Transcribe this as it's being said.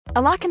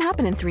A lot can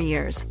happen in 3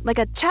 years, like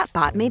a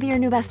chatbot may be your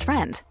new best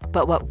friend.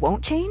 But what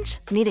won't change?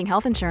 Needing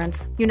health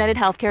insurance. United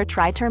Healthcare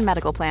Tri-Term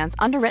Medical Plans,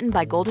 underwritten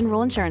by Golden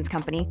Rule Insurance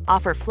Company,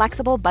 offer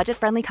flexible,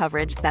 budget-friendly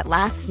coverage that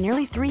lasts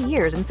nearly 3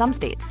 years in some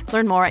states.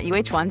 Learn more at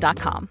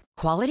uh1.com.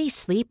 Quality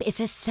sleep is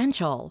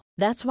essential.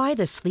 That's why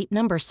the Sleep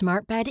Number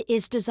Smart Bed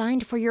is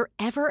designed for your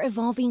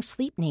ever-evolving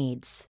sleep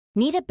needs.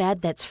 Need a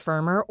bed that's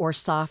firmer or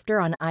softer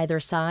on either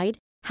side?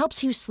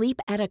 Helps you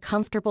sleep at a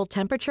comfortable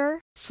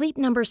temperature? Sleep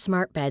Number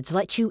Smart Beds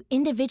let you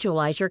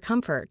individualize your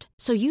comfort,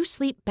 so you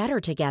sleep better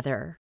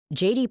together.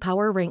 J.D.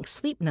 Power ranks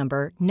Sleep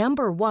Number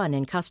number 1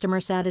 in customer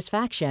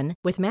satisfaction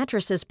with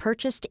mattresses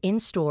purchased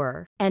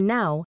in-store. And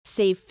now,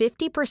 save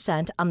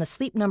 50% on the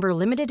Sleep Number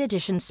Limited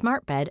Edition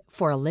Smart Bed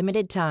for a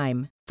limited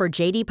time. For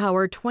J.D.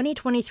 Power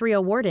 2023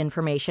 award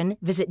information,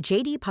 visit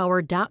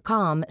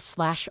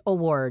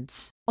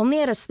jdpower.com/awards.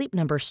 Only at a Sleep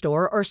Number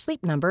store or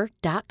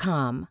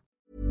sleepnumber.com.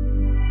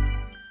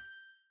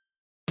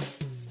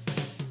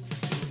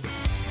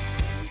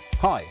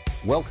 Hi,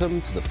 welcome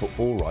to the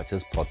Football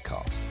Writers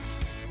Podcast.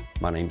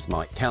 My name's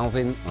Mike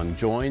Calvin. I'm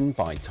joined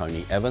by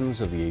Tony Evans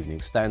of the Evening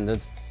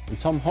Standard and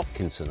Tom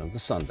Hopkinson of the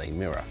Sunday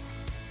Mirror.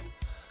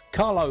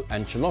 Carlo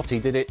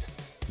Ancelotti did it.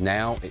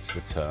 Now it's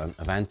the turn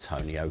of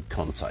Antonio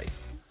Conte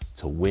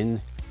to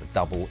win the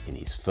double in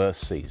his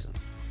first season.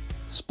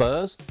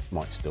 Spurs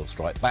might still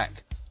strike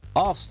back.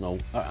 Arsenal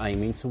are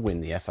aiming to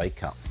win the FA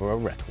Cup for a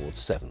record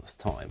 7th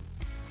time.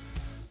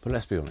 But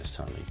let's be honest,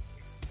 Tony,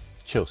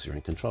 Chelsea are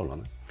in control,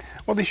 aren't they?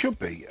 Well, they should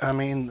be. I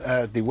mean,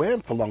 they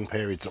weren't for long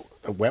periods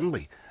at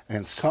Wembley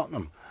against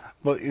Tottenham.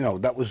 But, you know,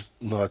 that was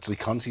largely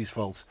Conte's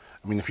fault.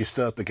 I mean, if you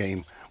start the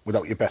game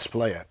without your best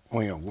player,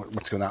 well, you know,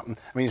 what's going to happen? I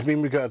mean, he's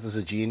been regarded as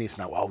a genius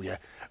now. Oh, yeah,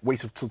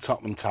 wait up till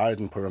Tottenham tired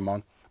and put him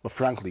on. But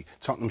frankly,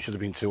 Tottenham should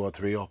have been 2 or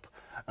 3 up.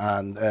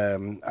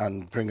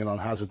 And bringing on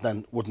Hazard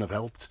then wouldn't have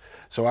helped.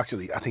 So,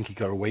 actually, I think he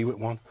got away with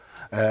one.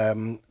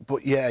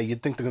 But, yeah,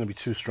 you'd think they're going to be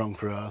too strong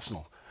for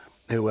Arsenal,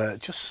 who are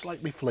just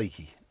slightly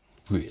flaky.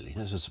 Really?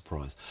 That's a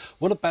surprise.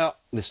 What about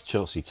this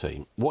Chelsea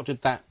team? What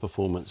did that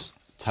performance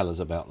tell us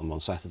about them on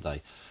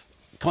Saturday?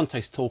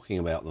 Conte's talking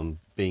about them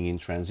being in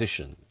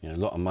transition. You know, a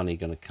lot of money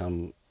going to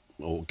come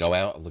or go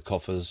out of the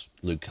coffers.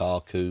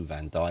 Lukaku,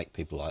 Van Dijk,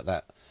 people like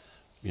that,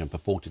 you know,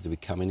 purported to be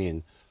coming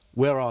in.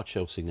 Where are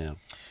Chelsea now?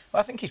 Well,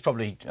 I think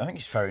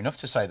it's fair enough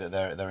to say that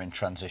they're in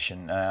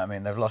transition. I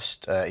mean, they've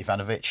lost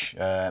Ivanovic,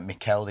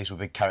 Mikel. These were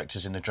big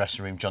characters in the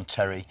dressing room. John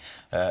Terry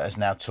has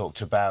now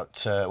talked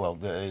about,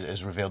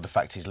 has revealed the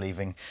fact he's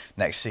leaving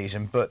next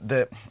season. But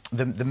the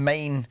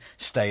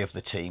mainstay of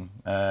the team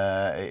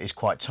is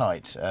quite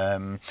tight.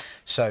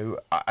 So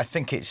I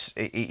think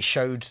it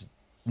showed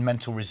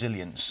mental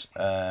resilience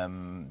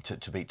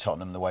to beat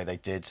Tottenham the way they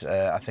did.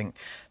 I think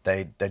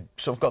they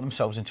sort of got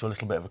themselves into a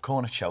little bit of a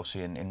corner,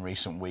 Chelsea, in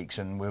recent weeks,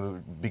 and we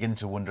were beginning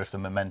to wonder if the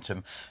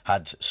momentum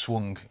had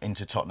swung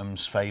into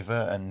Tottenham's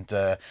favour. And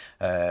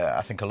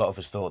I think a lot of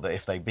us thought that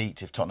if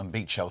Tottenham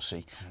beat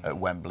Chelsea at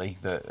Wembley,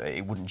 that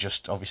it wouldn't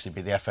just obviously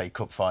be the FA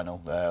Cup final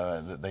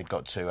that they'd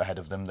got to ahead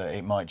of them, that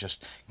it might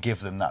just give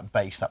them that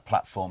base, that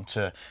platform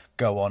to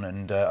go on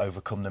and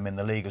overcome them in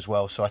the league as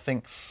well. So I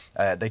think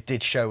they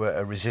did show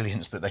a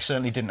resilience that they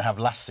certainly didn't have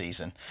last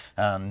season,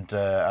 and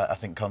I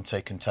think Conte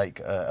can take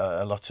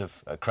a lot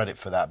of credit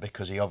for that,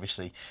 because he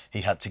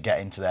had to get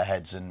into their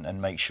heads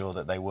and make sure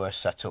that they were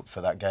set up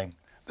for that game.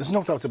 There's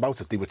no doubt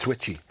about it. They were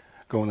twitchy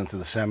going into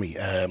the semi.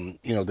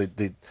 You know,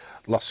 they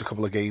lost a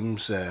couple of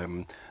games.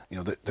 You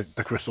know,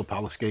 the Crystal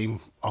Palace game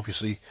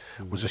obviously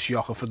was a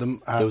shocker for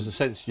them. There was a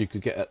sense you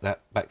could get at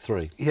that back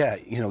three. Yeah,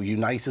 you know,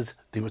 United,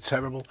 they were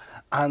terrible,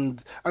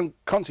 and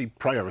Conte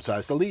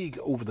prioritised the league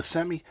over the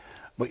semi.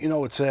 But, you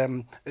know, it's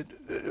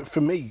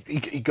for me,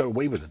 he got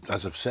away with it,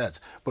 as I've said.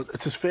 But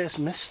it's his first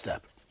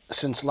misstep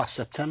since last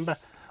September,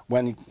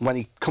 when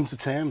he come to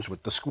terms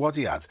with the squad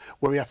he had,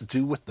 where he had to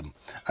do with them,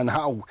 and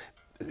how,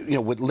 you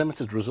know, with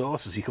limited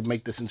resources, he could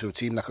make this into a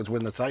team that could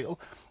win the title.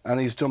 And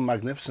he's done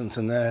magnificent.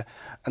 And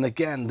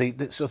again, they've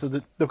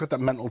got that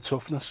mental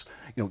toughness.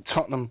 You know,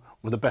 Tottenham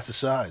were the better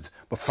side,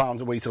 but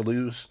found a way to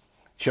lose.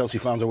 Chelsea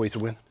found a way to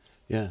win.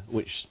 Yeah,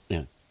 which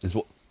is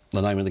what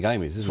the name of the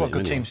game is, isn't it? It's what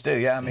good teams do,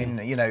 yeah. I mean,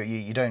 you know,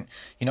 you're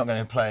not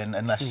going to play,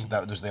 unless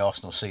that was the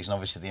Arsenal season,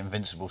 obviously the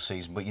invincible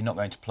season, but you're not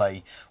going to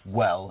play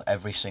well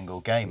every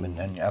single game,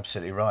 and you're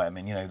absolutely right. I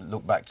mean, you know,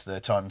 look back to the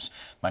times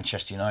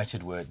Manchester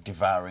United were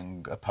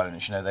devouring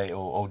opponents, you know,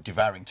 or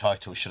devouring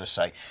titles, should I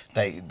say.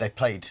 They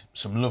played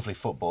some lovely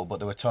football, but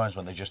there were times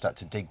when they just had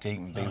to dig deep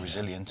and be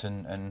resilient,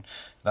 and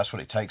that's what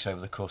it takes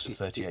over the course of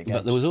 38 games.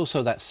 But there was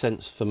also that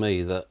sense for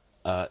me that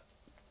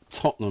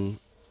Tottenham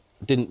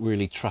didn't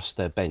really trust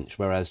their bench,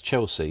 whereas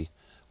Chelsea,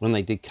 when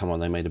they did come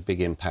on, they made a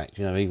big impact,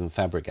 you know, even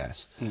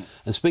Fabregas.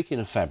 And speaking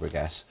of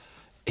Fabregas,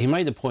 he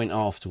made the point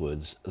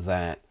afterwards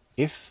that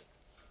if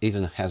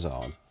Eden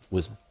Hazard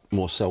was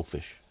more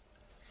selfish,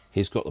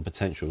 he's got the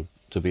potential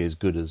to be as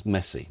good as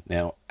Messi.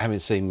 Now, having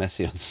seen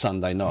Messi on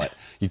Sunday night,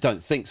 you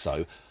don't think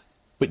so.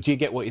 But do you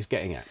get what he's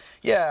getting at?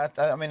 Yeah,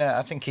 I mean,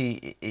 I think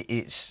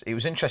it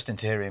was interesting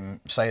to hear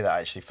him say that,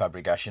 actually,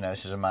 Fabregas. You know,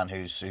 this is a man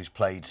who's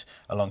played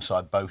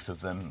alongside both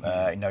of them.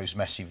 He knows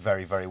Messi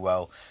very, very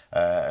well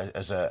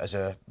as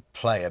a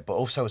player, but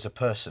also as a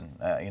person.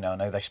 You know, I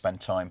know they spend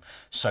time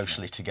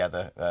socially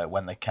together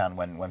when they can,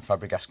 when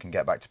Fabregas can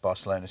get back to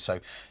Barcelona.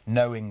 So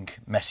knowing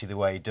Messi the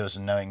way he does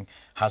and knowing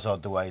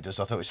Hazard the way he does,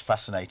 I thought it was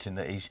fascinating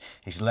that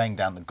he's laying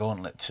down the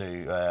gauntlet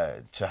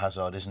to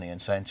Hazard, isn't he, and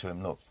saying to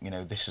him, look, you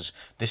know, this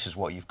is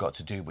what you've got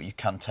to do, but you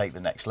can take the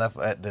next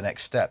level, the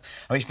next step.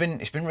 I mean,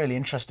 it's been really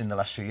interesting the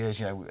last few years.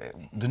 You know,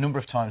 the number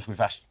of times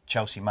we've asked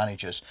Chelsea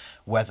managers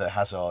whether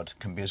Hazard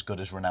can be as good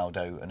as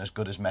Ronaldo and as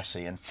good as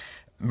Messi, and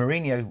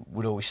Mourinho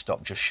would always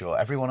stop just short.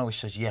 Everyone always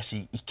says, yes,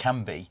 he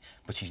can be,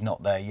 but he's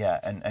not there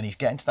yet. And he's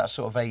getting to that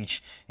sort of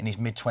age in his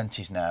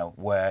mid-20s now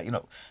where, you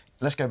know,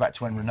 let's go back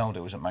to when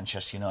Ronaldo was at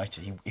Manchester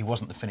United. He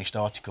wasn't the finished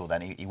article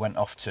then. He went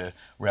off to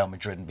Real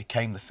Madrid and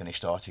became the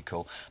finished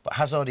article. But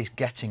Hazard is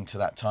getting to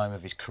that time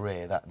of his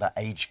career, that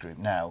age group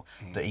now,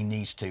 that he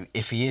needs to,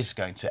 if he is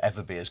going to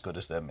ever be as good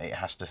as them, it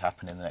has to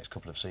happen in the next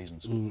couple of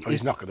seasons.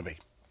 He's not going to be.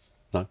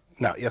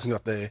 No, he hasn't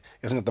got the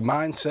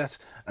mindset,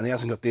 and he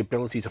hasn't got the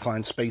ability to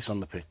find space on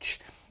the pitch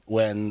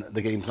when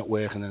the game's not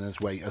working in his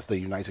way, as the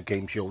United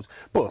game showed.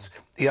 But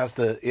he has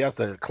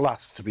the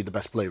class to be the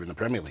best player in the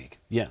Premier League.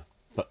 Yeah,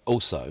 but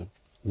also,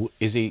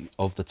 is he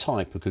of the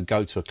type who could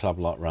go to a club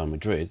like Real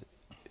Madrid,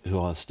 who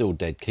are still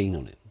dead keen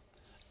on him,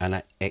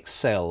 and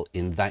excel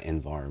in that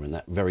environment,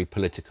 that very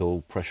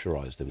political,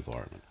 pressurised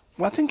environment?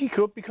 Well, I think he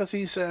could, because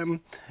he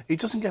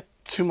doesn't get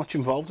too much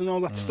involved in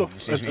all that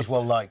stuff. He's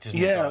well liked, isn't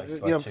he?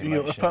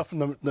 Apart from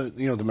the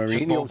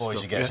Mourinho ball boys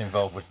stuff, he gets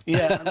involved with.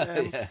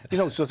 You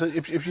know, so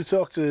if you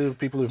talk to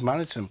people who've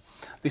managed him,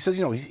 they said,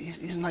 you know,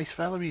 he's a nice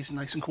fella. He's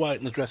nice and quiet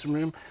in the dressing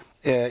room.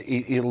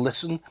 He'll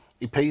listen.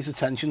 He pays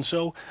attention.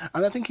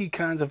 And I think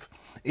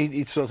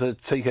he'd sort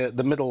of take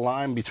the middle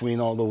line between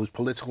all those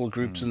political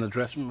groups in the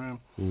dressing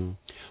room.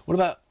 What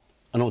about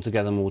an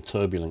altogether more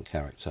turbulent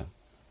character,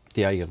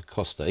 Diego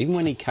Costa? Even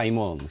when he came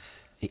on,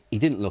 he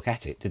didn't look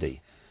at it, did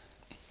he?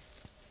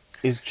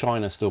 Is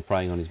China still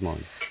preying on his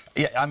mind?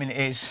 Yeah, I mean, it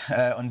is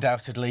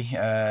undoubtedly.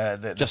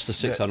 Just the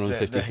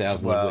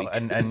 650,000 a week.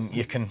 and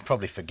you can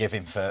probably forgive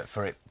him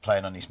for it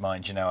playing on his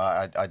mind. You know,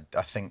 I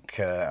think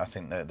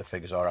the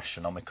figures are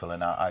astronomical,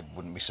 and I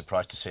wouldn't be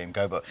surprised to see him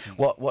go. But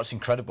what's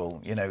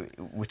incredible, you know,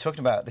 we're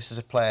talking about this as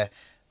a player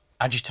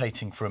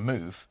agitating for a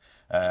move.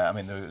 I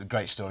mean, the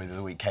great story of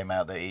the week came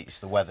out that it's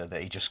the weather,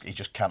 that he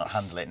just cannot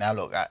handle it. Now,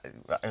 look,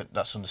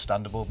 that's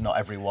understandable. Not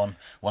everyone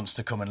wants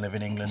to come and live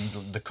in England.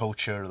 The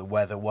culture, the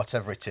weather,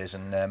 whatever it is,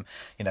 and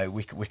you know,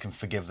 we can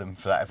forgive them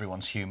for that.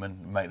 Everyone's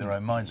human, make their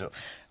own minds up.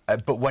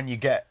 But when you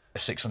get a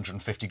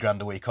 650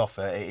 grand a week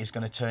offer, it is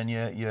going to turn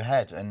your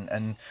head.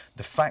 And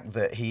the fact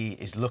that he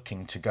is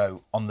looking to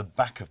go on the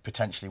back of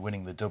potentially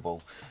winning the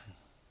double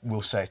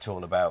will say it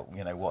all about,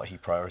 you know, what he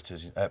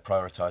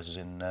prioritises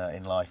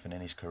in life and in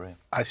his career.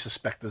 I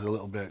suspect there's a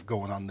little bit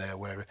going on there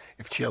where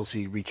if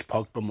Chelsea reach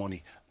Pogba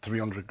money,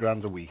 300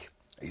 grand a week,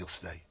 he'll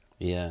stay.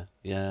 Yeah.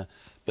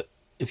 But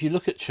if you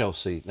look at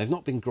Chelsea, they've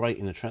not been great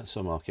in the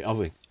transfer market,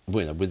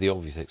 with the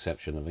obvious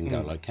exception of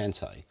N'Golo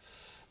Kante.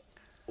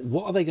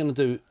 What are they going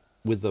to do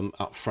with them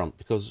up front?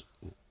 Because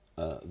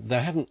they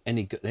hasn't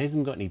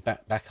got any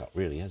backup,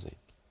 really, has he?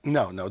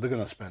 No, they're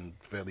going to spend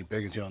fairly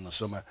big during the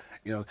summer.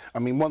 You know, I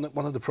mean, one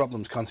of the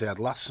problems Conte had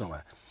last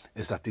summer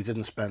is that they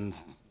didn't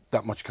spend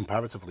that much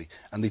comparatively,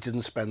 and they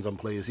didn't spend on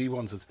players he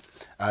wanted.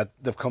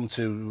 They've come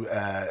to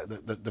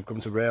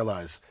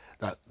realise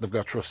that they've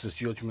got to trust his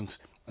judgment,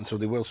 and so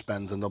they will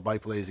spend and they'll buy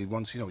players he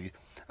wants. You know,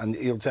 and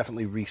he'll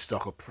definitely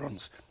restock up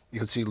front. You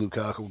could see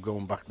Lukaku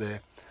going back there,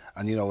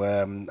 and you know,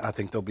 I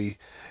think they'll be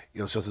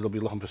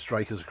looking for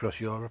strikers across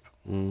Europe.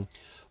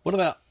 What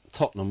about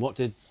Tottenham? What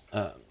did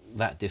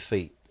that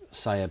defeat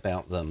say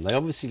about them? They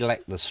obviously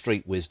lack the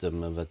street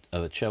wisdom of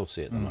a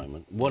Chelsea at the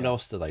moment. What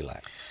else do they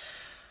lack?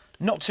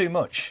 Not too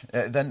much.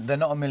 They're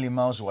not a million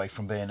miles away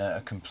from being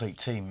a complete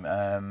team.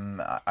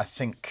 I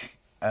think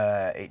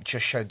it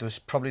just showed there was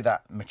probably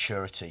that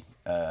maturity,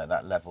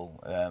 that level,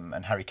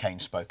 and Harry Kane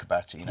spoke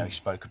about it. You know, he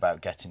spoke about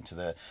getting to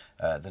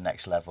the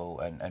next level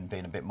and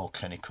being a bit more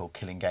clinical,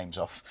 killing games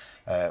off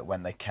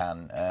when they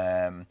can.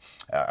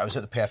 I was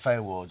at the PFA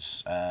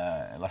Awards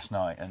last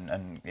night,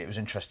 and it was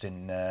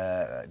interesting.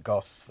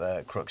 Garth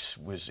Crooks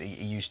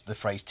he used the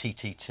phrase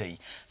TTT,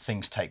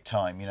 things take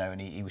time. You know,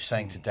 and he was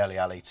saying to Dele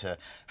Alli, to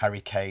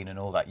Harry Kane, and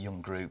all that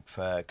young group,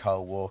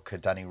 Kyle Walker,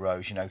 Danny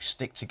Rose, you know,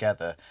 stick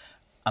together,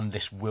 and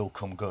this will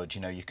come good. You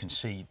know, you can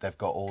see they've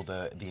got all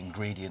the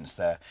ingredients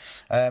there.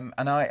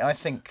 And I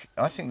think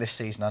this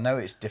season, I know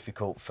it's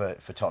difficult for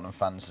Tottenham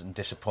fans and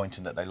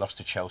disappointing that they lost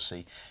to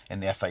Chelsea in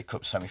the FA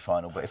Cup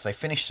semi-final, but if they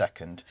finish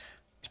second,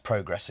 it's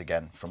progress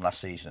again from last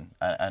season,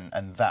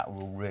 and that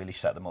will really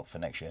set them up for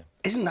next year.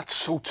 Isn't that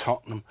so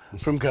Tottenham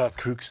from Garth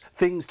Crooks?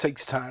 Things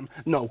takes time.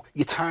 No,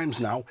 your time's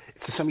now.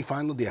 It's the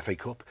semi-final of the FA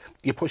Cup.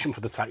 You're pushing for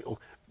the title.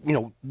 You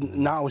know,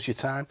 now's your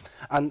time.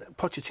 And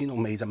Pochettino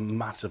made a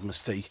massive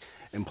mistake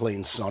in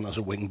playing Son as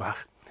a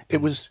wing-back.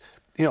 It was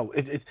you know,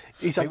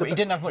 he's had he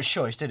didn't have much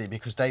choice, did he?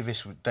 Because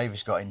Davis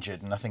got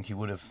injured, and I think he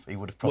would have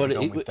probably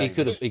gone with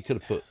Davis. He could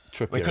have put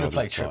Trippier. He could have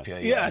played on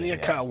Trippier. Yeah, and he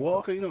had Kyle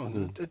Walker. You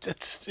know,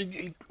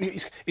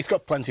 he's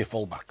got plenty of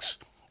fullbacks.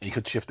 He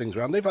could shift things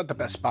around. They've had the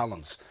best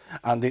balance,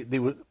 and they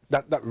were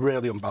that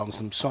really unbalanced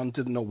them. Son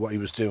didn't know what he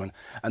was doing,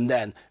 and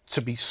then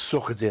to be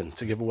suckered in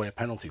to give away a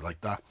penalty like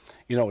that.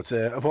 You know, it's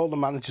of all the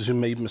managers who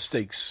made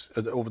mistakes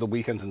over the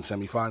weekend in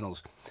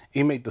semi-finals,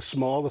 he made the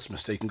smallest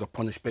mistake and got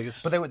punished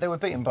biggest. But they were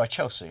beaten by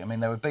Chelsea. I mean,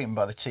 they were beaten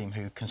by the team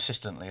who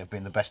consistently have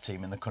been the best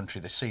team in the country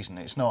this season.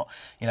 It's not,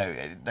 you know,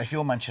 if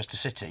you're Manchester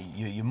City,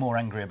 you're more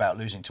angry about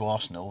losing to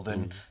Arsenal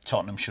than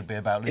Tottenham should be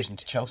about losing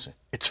to Chelsea.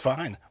 It's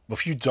fine. But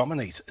if you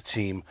dominate a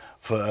team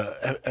for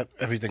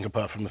everything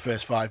apart from the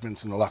first 5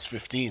 minutes and the last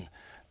 15,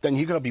 then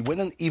you've got to be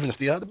winning, even if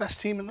they are the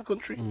best team in the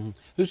country.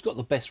 Who's got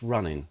the best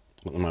running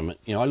at the moment?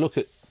 You know, I look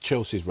at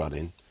Chelsea's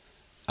running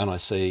and I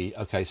see,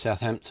 OK,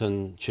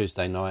 Southampton,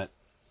 Tuesday night,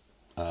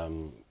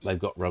 they've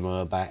got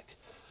Roma back.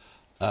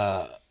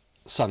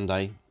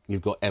 Sunday,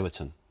 you've got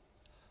Everton.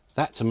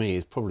 That, to me,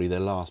 is probably their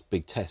last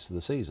big test of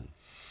the season.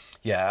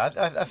 Yeah,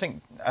 I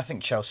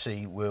think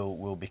Chelsea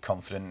will be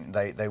confident.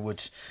 They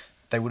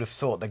would have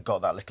thought they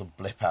got that little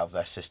blip out of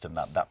their system,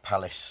 that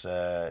Palace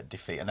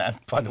defeat. And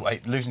by the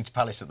way, losing to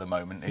Palace at the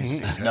moment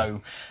is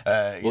no...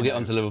 we'll get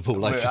on to Liverpool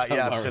later.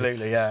 Yeah,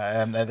 absolutely,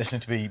 yeah. They seem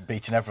to be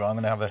beating everyone. I'm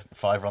going to have a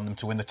fiver on them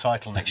to win the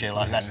title next year,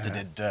 like Leicester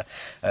did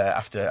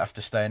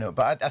after staying up.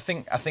 But I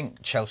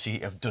think Chelsea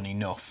have done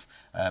enough.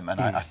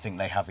 I think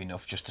they have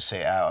enough just to see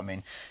it out. I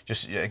mean,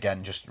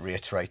 just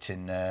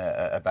reiterating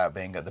about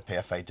being at the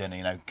PFA dinner.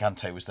 You know,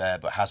 Kante was there,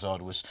 but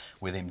Hazard was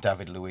with him,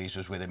 David Luiz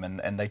was with him,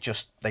 and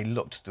they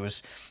looked.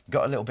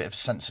 Got a little bit of a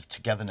sense of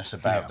togetherness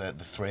about the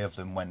three of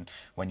them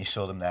when you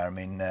saw them there. I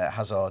mean,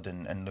 Hazard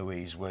and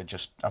Luiz were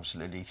just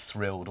absolutely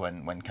thrilled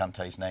when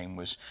Kante's name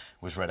was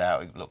read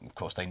out. Look, of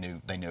course they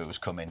knew it was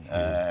coming,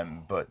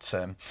 but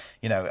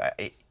you know,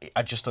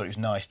 I just thought it was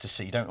nice to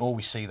see. You don't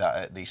always see that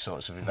at these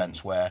sorts of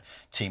events where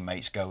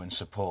teammates go and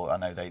support. I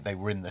know they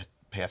were in the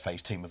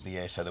PFA's Team of the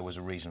Year, so there was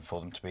a reason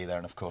for them to be there,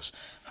 and of course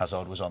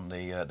Hazard was on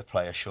the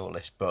player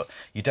shortlist. But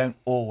you don't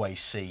always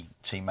see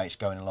teammates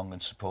going along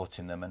and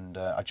supporting them, and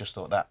I just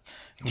thought that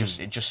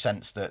it just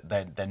sensed that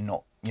they're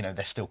not, you know,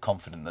 they're still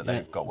confident that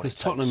they've got what it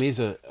takes. Tottenham is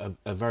a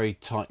very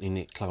tightly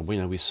knit club. You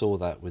know, we saw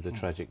that with the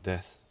tragic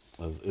death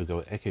of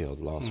Ugo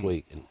Ekiod last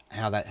week, and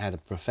how that had a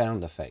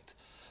profound effect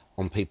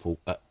on people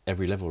at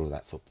every level of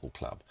that football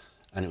club.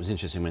 And it was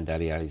interesting when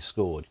Dele Alli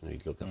scored. You know,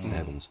 you look up to the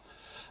heavens.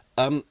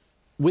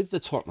 With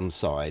the Tottenham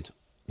side,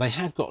 they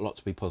have got a lot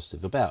to be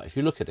positive about. If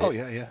you look at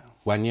it,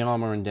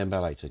 Wanyama and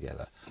Dembele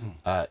together,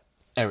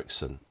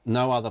 Eriksen,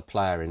 no other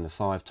player in the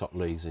 5 top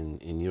leagues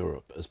in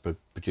Europe has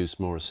produced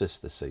more assists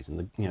this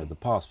season. The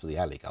pass for the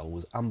Alli goal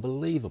was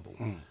unbelievable.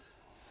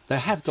 They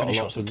have got a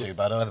lot wasn't too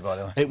bad either, by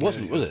the way. It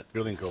wasn't, was it?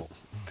 Brilliant goal.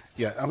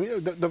 Yeah, I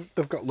mean,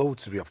 they've got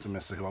loads to be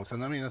optimistic about.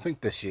 And I mean, I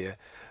think this year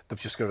they've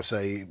just got to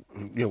say,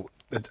 you know,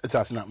 it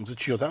hasn't happened. It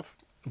should have,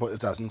 but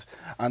it hasn't.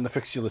 And the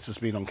fixture list has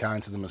been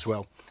unkind to them as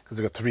well, because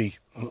they've got 3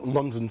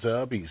 London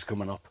derbies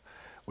coming up,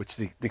 which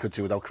they could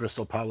do without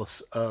Crystal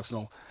Palace,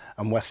 Arsenal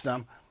and West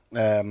Ham.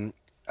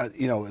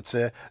 You know, it's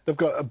they've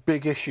got a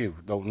big issue,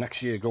 though,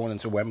 next year going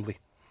into Wembley.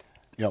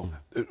 You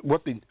know,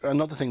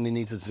 another thing they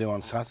needed to do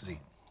on Saturday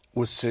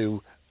was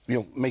to, you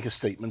know, make a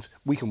statement.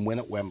 We can win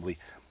at Wembley.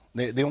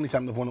 The only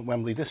time they've won at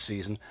Wembley this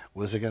season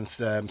was against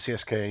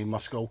CSKA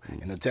Moscow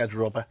in a dead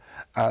rubber.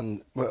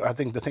 And I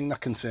think the thing that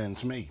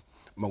concerns me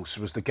most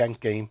was the Genk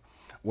game,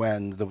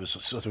 when there was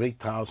sort of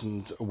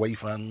 8,000 away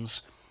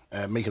fans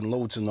making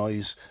loads of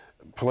noise,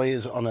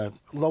 players on a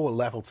lower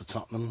level to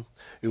Tottenham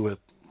who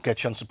get a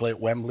chance to play at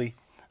Wembley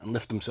and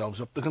lift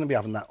themselves up. They're going to be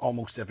having that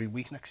almost every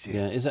week next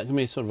year. Yeah, is that going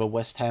to be sort of a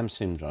West Ham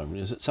syndrome?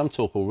 Is it some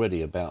talk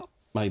already about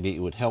maybe it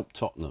would help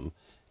Tottenham,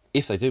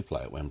 if they do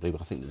play at Wembley,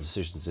 but I think the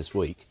decision's this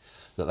week,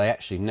 that they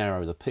actually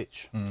narrow the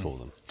pitch for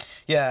them?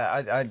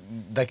 Yeah,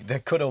 they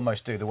could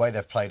almost do, the way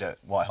they've played at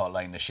White Hart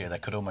Lane this year, they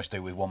could almost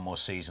do with one more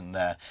season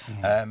there.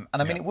 And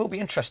I mean, it will be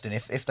interesting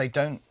if they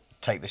don't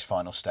take this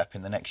final step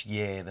in the next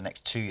year, the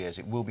next 2 years.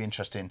 It will be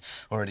interesting.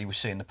 Already we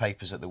see in the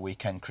papers at the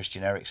weekend,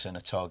 Christian Eriksen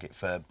a target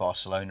for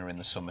Barcelona in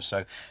the summer.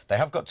 So they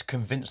have got to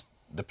convince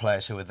the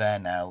players who are there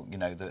now, you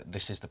know, that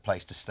this is the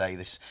place to stay.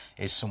 This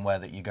is somewhere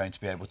that you're going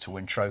to be able to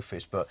win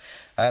trophies. But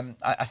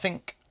I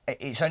think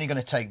it's only going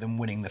to take them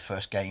winning the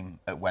first game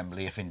at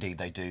Wembley, if indeed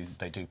they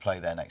do play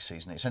there next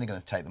season. It's only going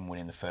to take them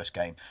winning the first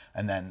game,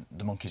 and then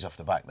the monkey's off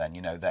the back. Then,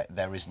 you know,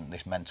 there isn't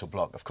this mental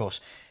block. Of course,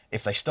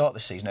 if they start the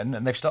season,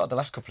 and they've started the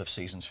last couple of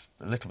seasons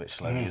a little bit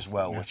slowly as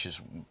well, which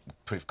has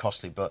proved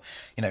costly. But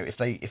you know, if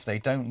they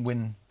don't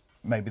win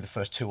maybe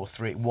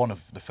one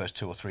of the first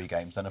two or three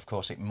games, then of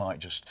course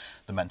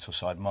the mental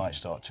side might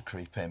start to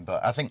creep in.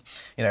 But I think,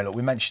 you know, look,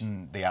 we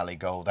mentioned the Alli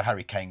goal, the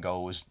Harry Kane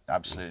goal was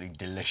absolutely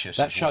delicious.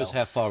 That shows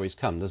how far he's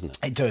come, doesn't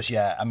it? It does,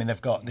 yeah. I mean, they've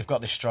got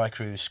this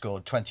striker who's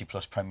scored 20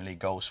 plus Premier League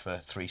goals for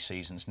 3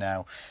 seasons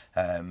now.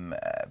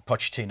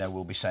 Pochettino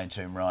will be saying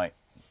to him, right,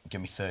 give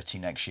me 30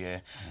 next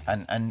year.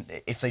 And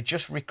if they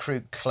just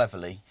recruit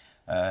cleverly,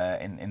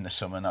 in the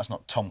summer, and that's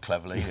not Tom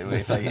Cleverley.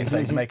 If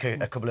they make a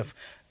couple of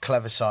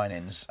clever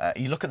signings,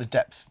 you look at the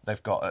depth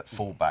they've got at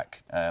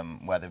fullback,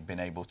 where they've been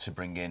able to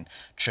bring in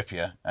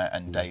Trippier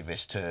and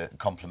Davis to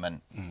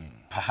complement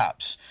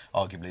perhaps,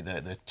 arguably,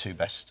 the two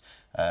best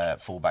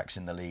fullbacks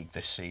in the league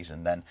this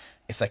season. Then,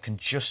 if they can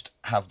just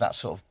have that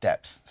sort of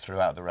depth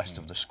throughout the rest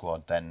of the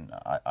squad, then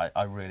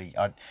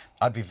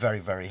I'd be very,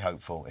 very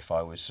hopeful if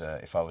I was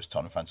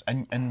Tottenham fans,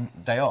 and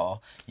they are.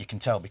 You can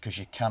tell because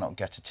you cannot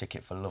get a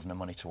ticket for love nor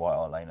money to White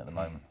Hart Lane at the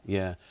moment.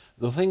 Yeah,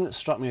 the thing that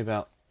struck me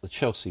about the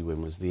Chelsea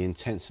win was the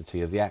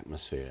intensity of the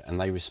atmosphere,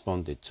 and they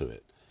responded to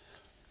it.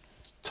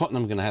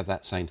 Tottenham are going to have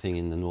that same thing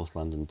in the North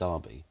London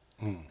derby.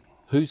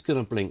 Who's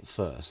going to blink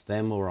first,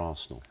 them or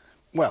Arsenal?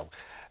 Well,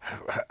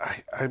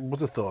 I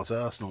would have thought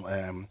Arsenal.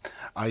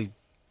 I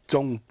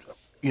don't,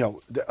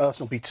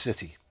 Arsenal beat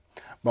City,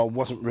 but I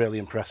wasn't really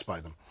impressed by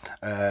them.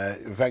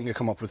 Wenger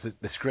come up with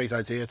this great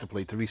idea to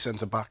play 3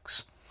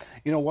 centre-backs.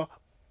 You know what?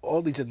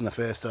 All he did in the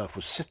first half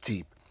was sit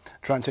deep,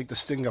 try and take the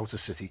sting out of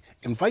City,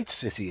 invite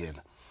City in.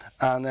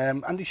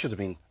 And he should have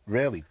been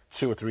really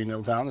 2 or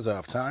 3-0 down as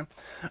half-time.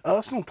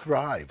 Arsenal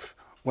thrive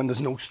when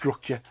there's no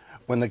structure,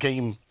 when the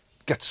game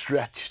gets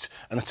stretched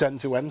and it's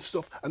end-to-end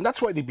stuff. And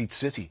that's why they beat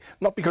City,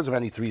 not because of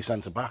any 3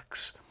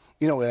 centre-backs.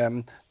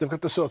 They've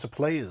got the sort of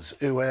players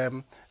who are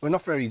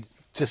not very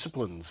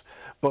disciplined,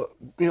 but,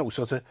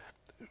 sort of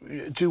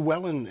do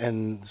well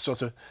in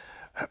sort of,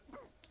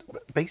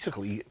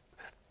 basically,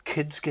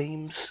 kids'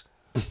 games.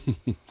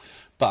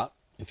 But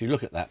if you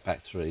look at that back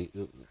three,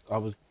 I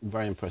was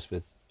very impressed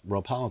with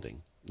Rob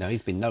Harding. Now,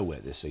 he's been nowhere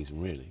this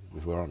season, really,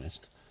 if we're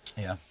honest.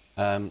 Yeah.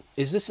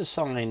 Is this a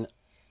sign,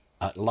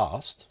 at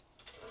last,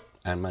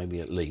 and maybe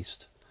at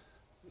least,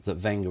 that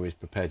Wenger is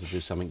prepared to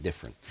do something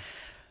different?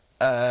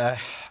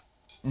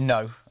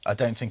 No, I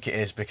don't think it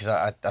is, because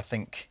I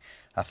think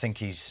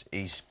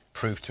he's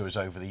proved to us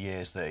over the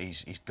years that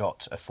he's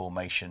got a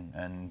formation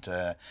and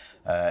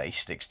he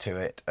sticks to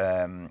it.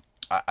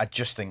 I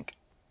just think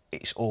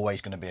it's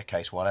always going to be a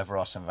case, whatever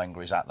Arsene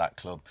Wenger is at that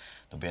club,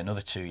 there'll be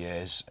another 2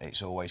 years.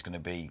 It's always going to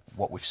be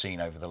what we've seen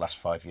over the last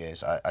 5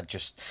 years.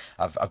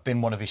 I've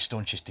been one of his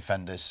staunchest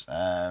defenders,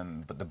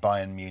 but the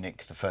Bayern Munich,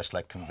 the first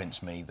leg,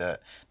 convinced me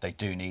that they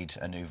do need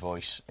a new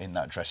voice in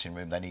that dressing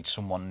room. They need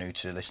someone new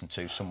to listen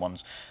to,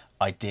 someone's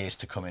ideas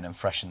to come in and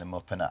freshen them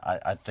up. And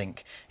I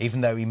think,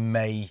 even though we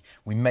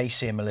may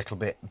see him a little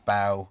bit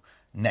bow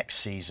next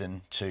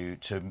season to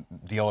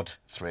the odd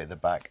 3 at the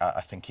back,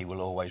 I think he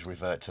will always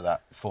revert to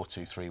that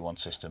 4-2-3-1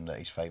 system that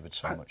he's favoured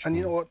so much. And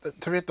you know what? The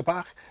 3 at the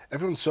back,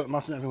 everyone's certain,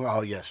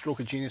 oh yeah, stroke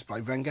of genius by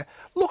Wenger.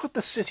 Look at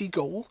the City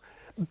goal.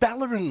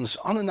 Bellerin's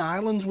on an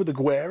island with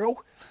Aguero.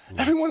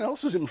 Everyone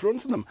else is in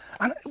front of them.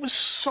 And it was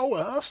so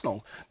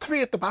Arsenal.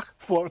 3 at the back,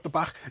 4 at the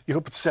back. You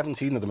could put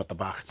 17 of them at the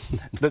back.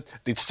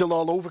 They'd still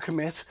all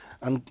overcommit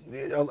and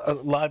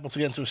liable to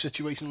get into a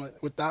situation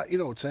with that.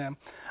 It's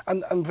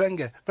and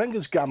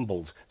Wenger's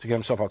gambled to get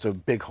himself out of a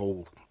big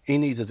hole. He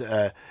needed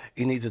a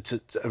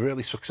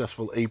really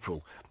successful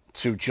April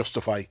to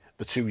justify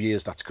the 2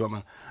 years that's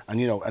coming. And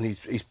and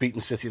he's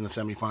beaten City in the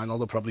semi-final.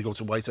 They'll probably go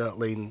to White Hart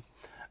Lane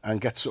and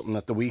get something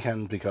at the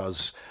weekend,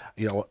 because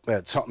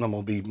Tottenham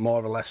will be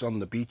more or less on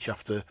the beach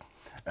after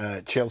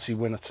Chelsea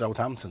win at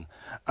Southampton.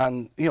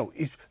 And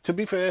to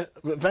be fair,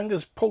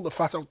 Wenger's pulled the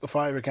fat out the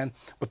fire again,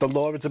 but the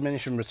law of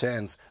diminishing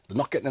returns. They're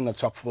not getting in the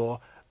top 4.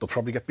 They'll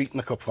probably get beaten in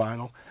the cup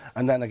final,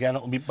 and then again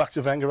it'll be back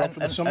to Wenger out for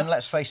the summer. And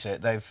let's face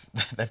it,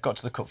 they've got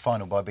to the cup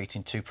final by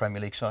beating 2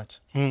 Premier League sides.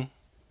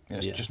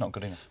 It's just not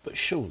good enough. But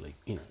surely,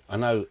 I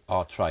know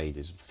our trade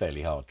is a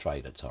fairly hard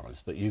trade at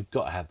times, but you've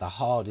got to have the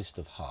hardest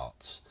of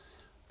hearts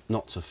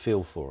not to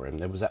feel for him.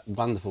 There was that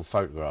wonderful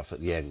photograph at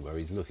the end where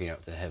he's looking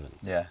up to heaven.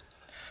 Yeah.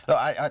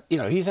 Look,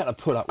 he's had to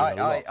put up with a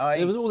lot.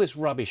 There was all this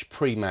rubbish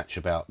pre-match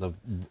about the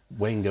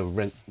Wenger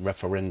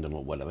referendum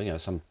or whatever,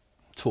 some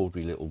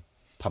tawdry little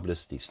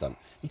publicity stunt.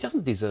 He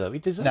doesn't deserve. He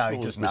deserves. No, he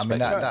doesn't. I mean,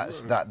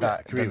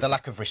 the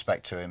lack of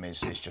respect to him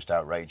is just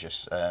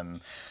outrageous.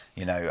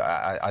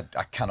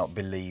 I cannot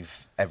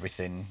believe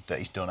everything that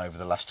he's done over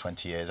the last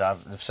 20 years.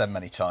 I've said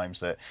many times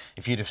that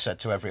if you'd have said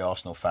to every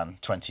Arsenal fan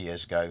 20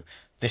 years ago,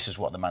 this is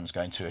what the man's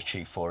going to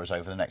achieve for us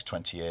over the next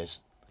 20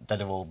 years, they'd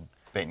have all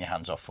bitten your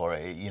hands off for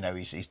it.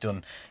 He's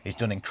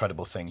done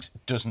incredible things.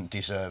 Doesn't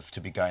deserve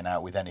to be going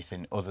out with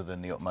anything other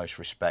than the utmost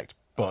respect.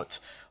 But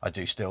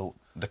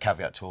the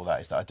caveat to all that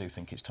is that I do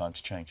think it's time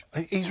to change.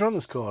 He's run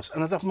his course,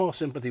 and I'd have more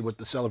sympathy with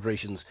the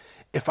celebrations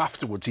if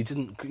afterwards he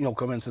didn't,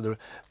 come into the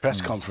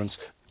press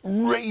conference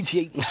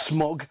radiating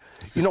smug.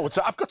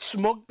 I've got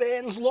smug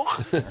burns, look.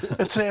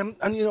 It's and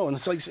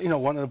it's like,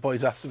 one of the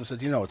boys asked him and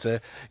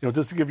said,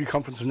 does he give you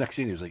confidence for next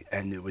year? And he was like,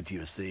 I know what you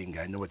were saying,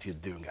 I know what you're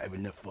doing, I will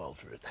not fall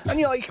for it. And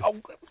you're like, oh,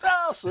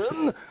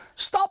 Arsene,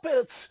 stop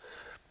it.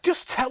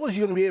 Just tell us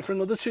you're going to be here for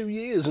another 2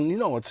 years, and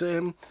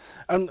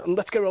and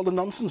let's get all the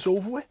nonsense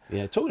over with.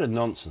 Yeah, talking of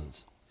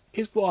nonsense,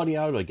 is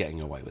Guardiola getting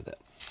away with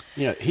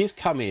it? He's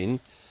come in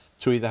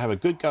to either have a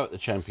good go at the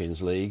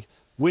Champions League,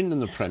 win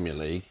them the Premier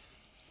League.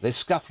 They're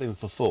scuffling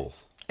for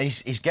 4th.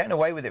 He's getting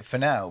away with it for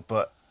now,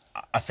 but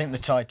I think the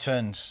tide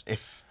turns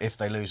if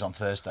they lose on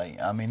Thursday.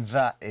 I mean,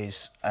 that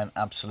is an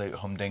absolute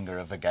humdinger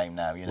of a game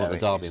now. You know, the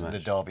Derby match. The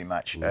Derby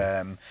match.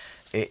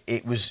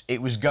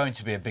 It was going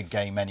to be a big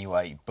game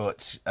anyway,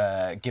 but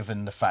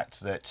given the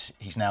fact that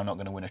he's now not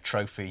going to win a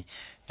trophy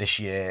this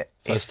year,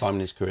 first time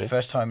in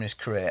his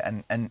career,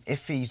 and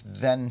if he's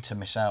then to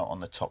miss out on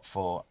the top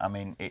four, I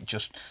mean, it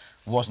just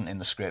wasn't in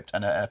the script.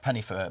 And a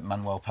penny for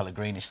Manuel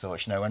Pellegrini's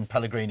thoughts. You know, when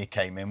Pellegrini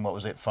came in, what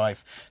was it,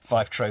 five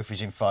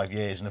trophies in 5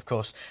 years, and of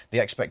course the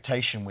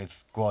expectation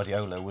with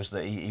Guardiola was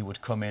that he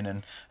would come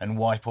in and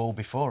wipe all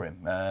before him,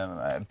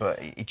 but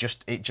it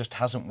just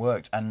hasn't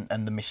worked, and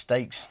the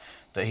mistakes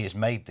that he has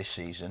made this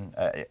season,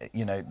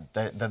 you know,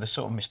 they're the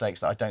sort of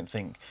mistakes that I don't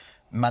think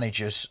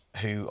managers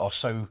who are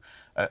so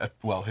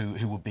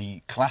who would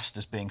be classed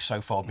as being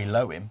so far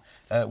below him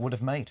would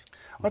have made.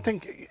 I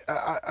think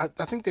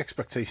the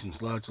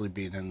expectations largely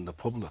been in the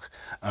public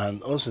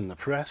and us in the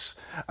press.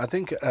 I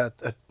think at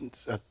the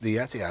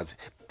Etihad,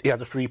 he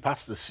had a free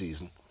pass this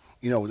season.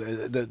 You know,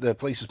 the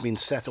place has been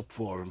set up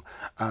for him,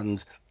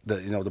 and the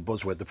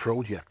buzzword, the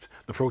project.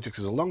 The project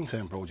is a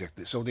long-term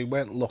project, so they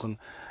weren't looking.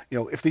 You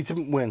know, if they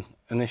didn't win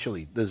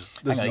initially, there's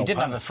no he didn't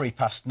panic. have a free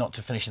pass not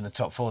to finish in the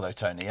top four, though,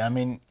 Tony. I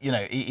mean, you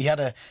know, he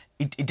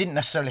didn't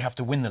necessarily have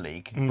to win the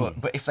league,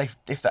 but if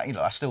that, you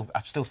know, I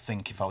still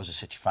think if I was a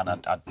City fan,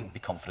 I'd be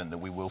confident that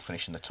we will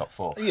finish in the top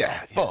four.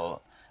 Yeah.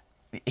 But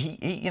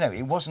he you know,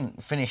 it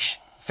wasn't finish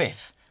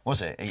fifth.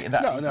 Was it?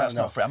 That's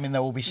not fair. I mean,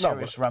 there will be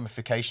serious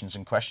ramifications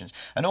and questions.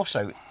 And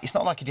also, it's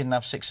not like he didn't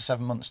have 6 or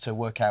 7 months to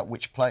work out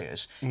which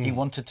players he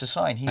wanted to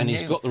sign.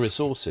 He's got the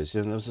resources.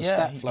 You know, there was a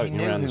stat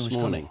floating around this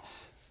morning.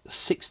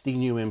 60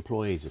 new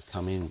employees have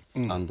come in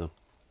under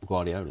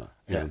Guardiola,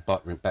 you know,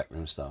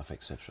 backroom staff,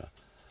 etc.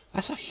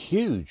 That's a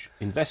huge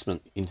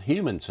investment in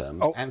human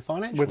terms and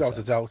financial without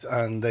terms. a doubt,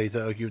 and they'd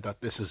argue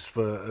that this is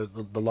for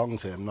the long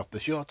term, not the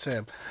short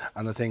term.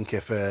 And I think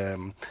if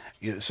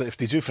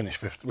they do finish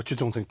fifth, which I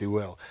don't think they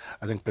will,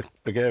 I think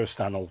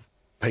Begiristain will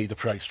pay the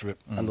price for it,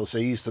 and they'll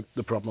say he's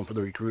the problem for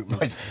the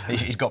recruitment.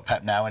 He's got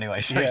Pep now anyway,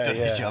 so he's done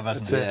his job,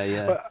 hasn't he?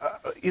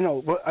 But you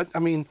know, I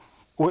mean,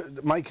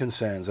 my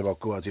concerns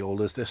about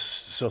Guardiola is this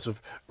sort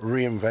of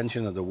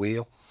reinvention of the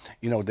wheel.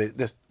 You know,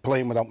 they're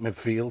playing without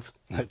midfield.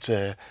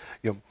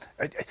 You know,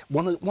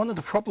 one of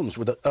the problems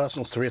with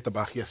Arsenal's three at the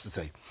back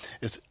yesterday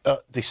is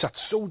they sat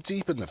so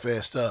deep in the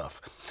first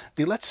half.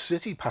 They let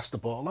City pass the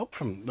ball out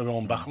from their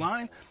own back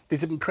line. They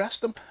didn't press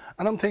them,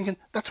 and I'm thinking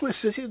that's where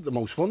City are the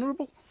most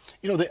vulnerable.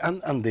 You know,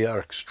 they are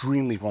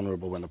extremely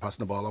vulnerable when they're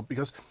passing the ball out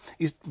because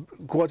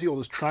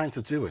Guardiola's trying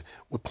to do it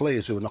with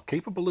players who are not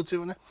capable of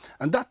doing it,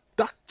 and that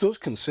does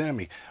concern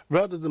me.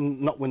 Rather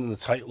than not winning the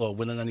title or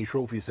winning any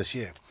trophies this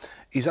year,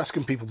 he's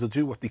asking people to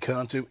do what they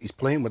can't do. He's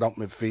playing without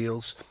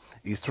midfields.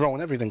 He's throwing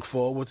everything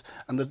forward,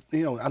 and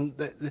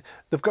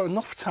they've got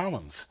enough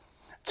talent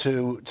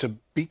to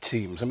beat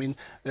teams. I mean,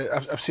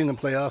 I've seen them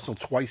play Arsenal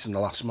twice in the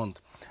last month,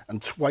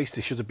 and twice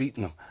they should have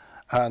beaten them.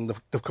 And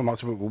they've come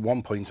out of it with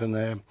 1 point and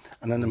an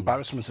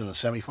embarrassment in the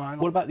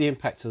semi-final. What about the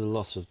impact of the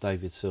loss of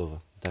David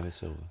Silva?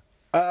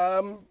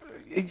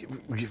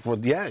 Well,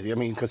 yeah, I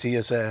mean, because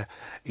he's a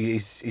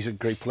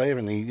great player,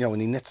 and he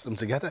knits them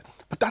together.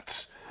 But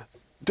that's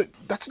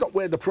not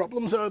where the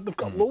problems are. They've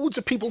got loads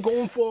of people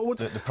going forward.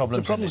 The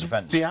problems in the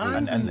defence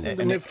behind and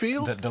the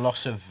midfield. The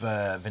loss of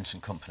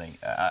Vincent Kompany.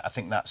 I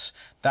think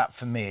that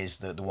for me is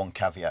the one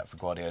caveat for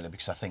Guardiola,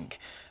 because I think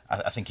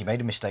he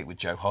made a mistake with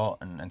Joe Hart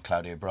and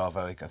Claudio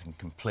Bravo. I think he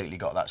completely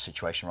got that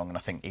situation wrong, and I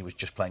think he was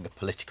just playing a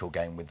political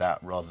game with that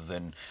rather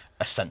than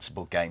a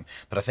sensible game.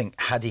 But I think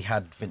had he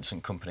had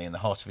Vincent Kompany in the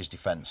heart of his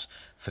defence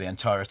for the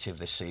entirety of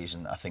this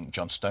season, I think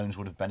John Stones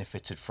would have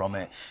benefited from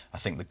it. I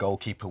think the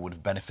goalkeeper would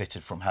have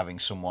benefited from having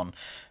someone.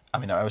 I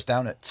mean, I was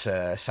down at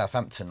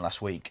Southampton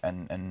last week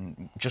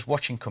and just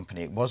watching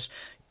Kompany.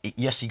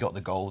 Yes, he got the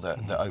goal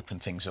that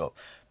opened things up,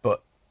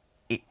 but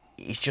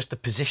it's just the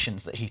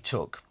positions that he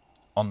took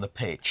on the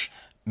pitch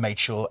made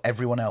sure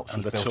everyone else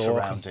was built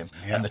around him,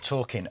 and the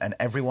talking, and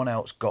everyone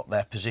else got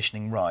their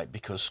positioning right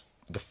because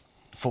the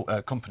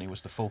Kompany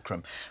was the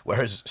fulcrum,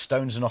 whereas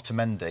Stones and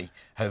Otamendi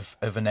have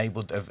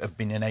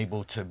been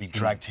enabled to be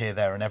dragged here,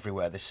 there and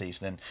everywhere this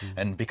season,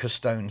 and because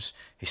Stones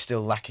is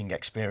still lacking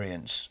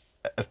experience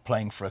of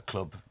playing for a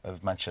club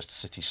of Manchester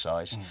City's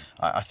size,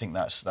 I think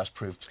that's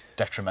proved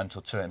detrimental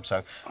to him.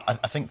 So I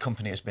think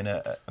Kompany has been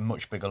a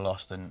much bigger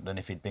loss than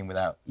if he'd been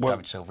without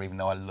David Silva, even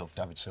though I love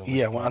David Silva.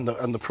 Yeah, well,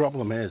 and the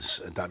problem is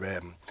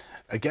that,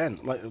 again,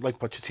 like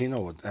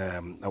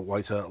Pochettino at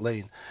White Hart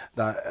Lane,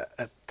 that,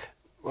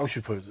 how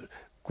should I put it,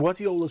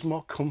 Guardiola's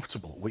more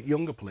comfortable with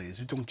younger players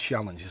who don't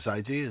challenge his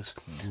ideas.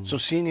 So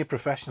senior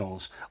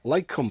professionals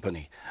like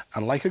Kompany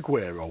and like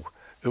Aguero,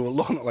 who are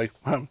looking at like,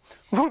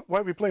 why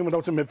are we playing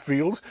without a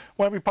midfield?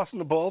 Why are we passing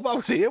the ball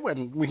out here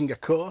when we can get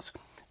caught?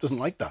 Doesn't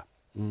like that.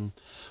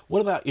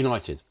 What about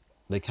United?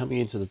 They're coming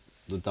into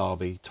the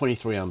derby,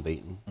 23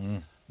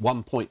 unbeaten,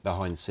 1 point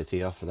behind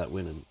City after that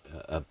win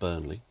at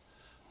Burnley.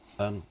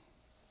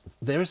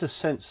 There is a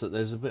sense that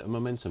there's a bit of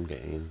momentum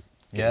getting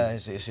Yeah,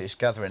 it's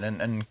gathering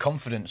and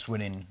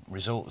confidence-winning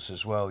results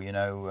as well. You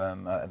know,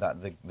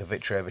 that the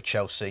victory over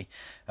Chelsea,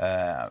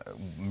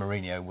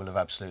 Mourinho will have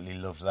absolutely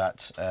loved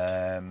that.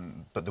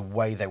 But the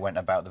way they went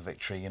about the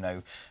victory, you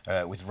know,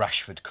 with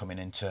Rashford coming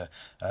into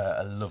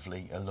a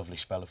lovely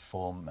spell of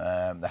form,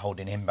 they're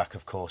holding him back.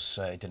 Of course,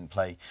 he didn't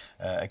play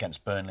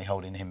against Burnley,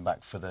 holding him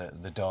back for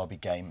the Derby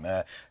game.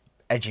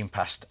 Edging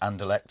past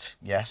Anderlecht,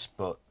 yes,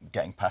 but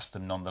getting past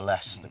them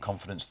nonetheless, the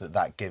confidence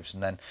that gives.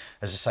 And then,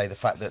 as I say, the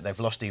fact that they've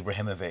lost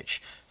Ibrahimovic,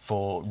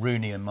 for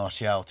Rooney and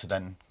Martial to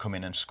then come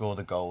in and score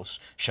the goals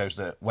shows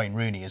that Wayne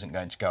Rooney isn't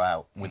going to go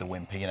out with a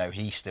whimper. You know,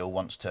 he still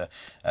wants to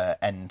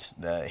end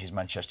his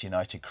Manchester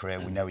United career.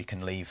 We know he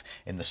can leave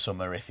in the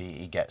summer if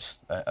he gets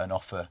an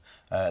offer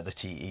that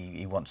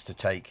he wants to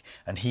take,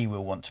 and he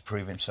will want to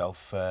prove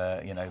himself.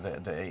 You know,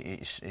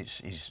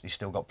 he's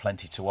still got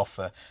plenty to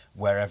offer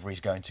wherever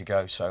he's going to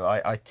go. So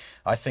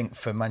I think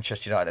for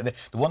Manchester United,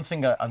 the one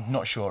thing I'm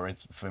not sure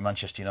is for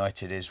Manchester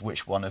United is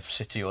which one of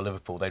City or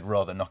Liverpool they'd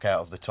rather knock out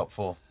of the top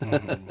four.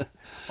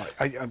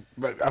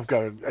 I've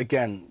got to,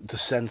 again,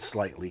 dissent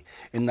slightly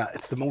in that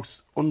it's the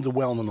most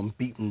underwhelming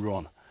unbeaten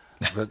run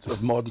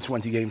of more than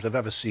 20 games I've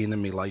ever seen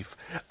in my life,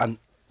 and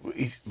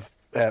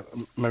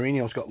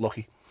Mourinho's got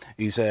lucky.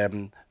 He's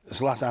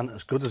Zlatan,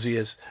 as good as he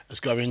is, has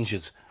got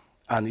injured,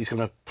 and he's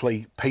going to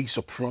play pace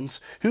up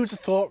front. Who would have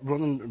thought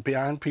running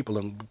behind people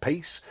and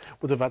pace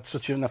would have had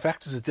such an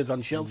effect as it did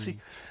on Chelsea? Do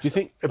you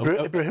think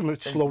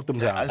Ibrahimovic slowed them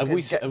down? Have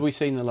we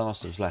seen the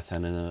last of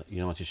Zlatan in a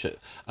United shirt?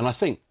 And I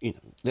think, you know,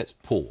 let's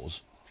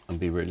pause and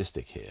be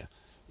realistic here.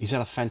 He's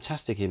had a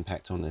fantastic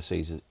impact on their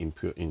season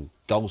in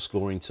goal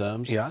scoring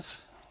terms. He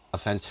has. A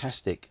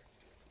fantastic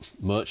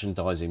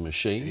merchandising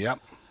machine. Yep.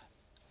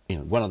 You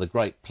know, one of the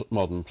great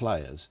modern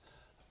players.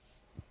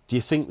 Do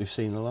you think we've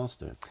seen the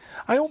last of him?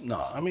 I hope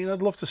not. I mean,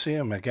 I'd love to see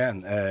him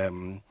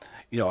again.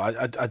 You know,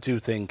 I do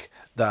think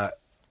that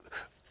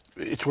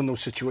it's one of those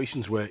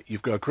situations where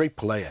you've got a great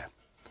player,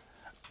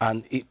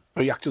 but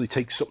he actually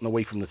takes something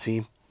away from the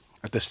team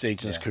at this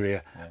stage in his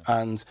career.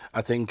 Yeah. And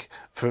I think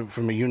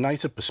from a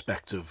United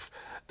perspective,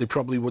 they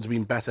probably would have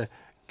been better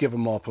given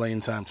more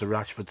playing time to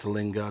Rashford, to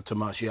Lingard, to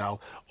Martial,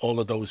 all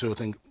of those who I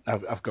think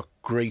have got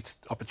great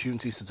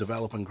opportunities to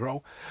develop and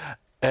grow.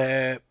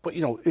 But,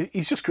 you know,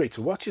 he's just great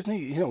to watch, isn't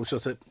he? You know,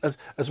 so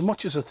as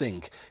much as I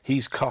think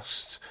he's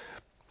cost...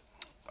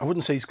 I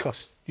wouldn't say he's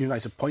cost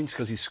United points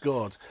because he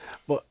scored,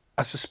 but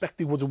I suspect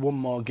he would have won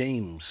more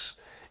games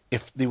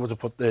if they would have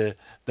put the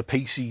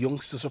pacey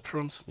youngsters up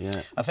front.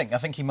 Yeah, I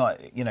think he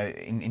might, you know,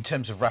 in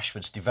terms of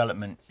Rashford's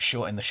development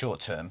in the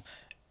short term,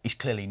 he's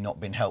clearly not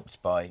been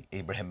helped by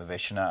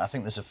Ibrahimovic, and I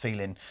think there's a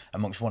feeling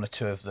amongst one or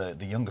two of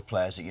the younger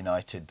players at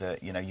United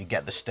that, you know, you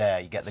get the stare,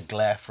 you get the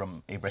glare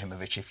from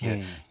Ibrahimovic if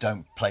you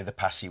don't play the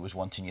pass he was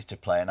wanting you to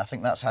play, and I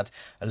think that's had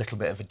a little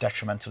bit of a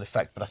detrimental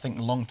effect. But I think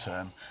long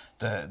term,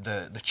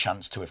 the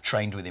chance to have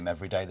trained with him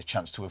every day, the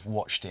chance to have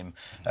watched him,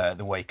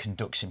 the way he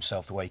conducts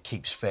himself, the way he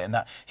keeps fit, and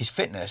that his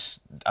fitness,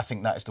 I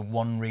think that is the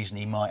one reason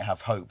he might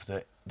have hope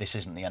that this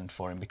isn't the end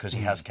for him, because he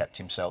has kept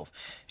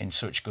himself in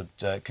such good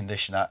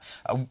condition.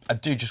 I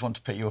do just want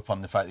to pick you up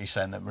on the fact that you're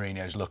saying that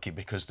Mourinho's lucky,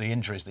 because the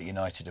injuries that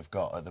United have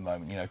got at the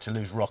moment, you know, to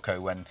lose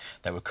Rocco when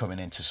they were coming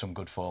into some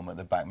good form at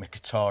the back,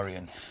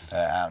 Mkhitaryan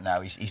out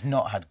now, he's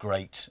not had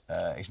great.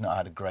 He's not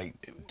had a great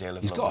deal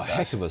of. He's got a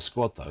heck of a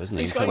squad, though, hasn't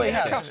he? He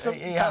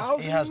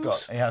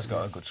has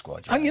got a good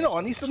squad. And you know,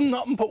 and he's done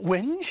nothing but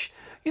whinge.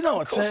 You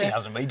know, of course he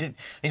hasn't. But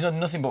he's done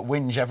nothing but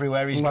whinge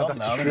everywhere he's gone.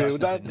 That's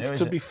true.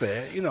 To be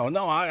fair, you know,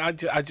 no, I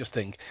just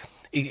think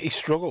he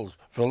struggled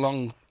for a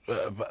long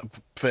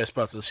first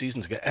part of the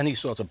season to get any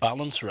sort of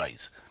balance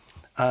right,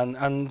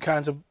 and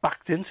kind of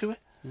backed into it.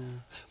 Yeah.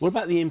 What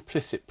about the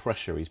implicit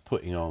pressure he's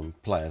putting on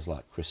players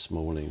like Chris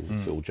Smalling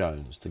and Phil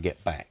Jones to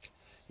get back?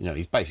 You know,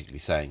 he's basically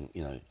saying,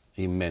 you know,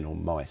 you men or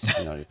mice,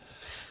 you know,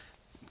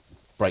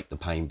 break the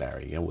pain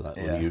barrier, all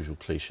the usual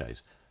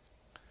cliches.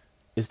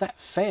 Is that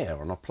fair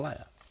on a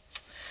player?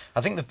 I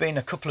think there have been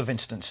a couple of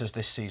instances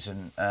this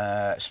season.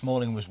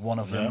 Smalling was one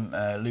of them.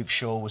 Luke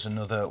Shaw was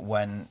another,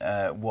 when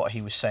what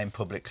he was saying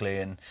publicly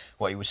and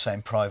what he was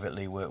saying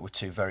privately were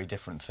two very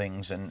different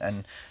things.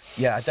 And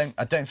yeah,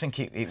 I don't think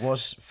it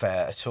was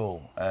fair at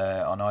all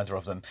on either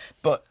of them.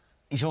 But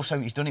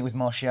he's done it with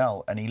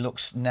Martial, and he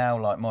looks now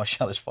like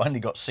Martial has finally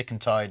got sick and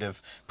tired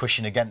of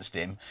pushing against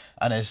him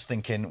and is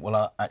thinking,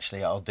 well,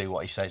 I'll do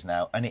what he says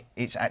now. And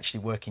it's actually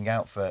working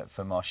out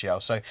for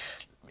Martial. So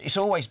it's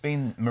always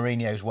been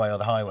Mourinho's way or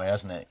the highway,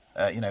 hasn't it?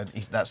 You know,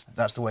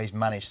 that's the way he's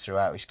managed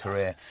throughout his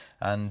career.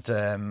 And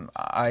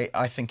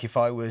I think if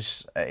I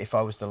was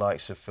the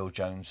likes of Phil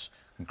Jones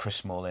and Chris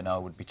Smalling, I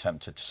would be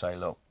tempted to say,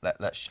 look,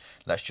 let's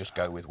just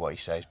go with what he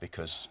says,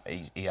 because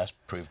he has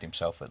proved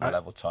himself at the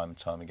level time and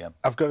time again.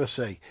 I've got to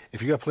say,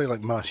 if you've got a player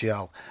like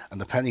Martial and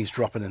the penny's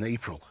dropping in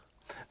April,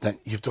 then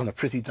you've done a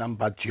pretty damn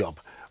bad job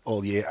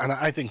all year. And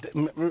I think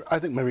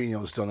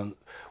Mourinho's done,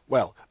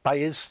 well, by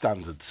his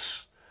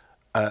standards,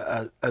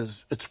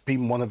 as it's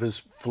been one of his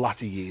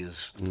flatter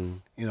years.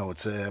 You know,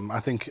 it's I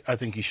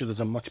think he should have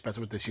done much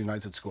better with this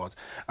United squad.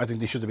 I think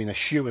they should have been a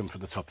shoo-in for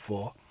the top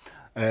four.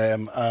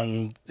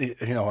 And you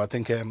know, I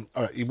think all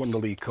right, he won the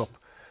League Cup,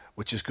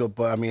 which is good.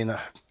 But I mean,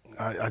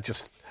 I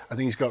think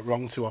he's got it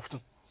wrong too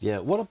often. Yeah.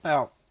 What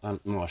about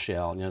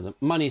Martial? You know, the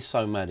money's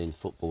so mad in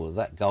football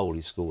that goal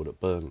he scored at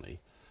Burnley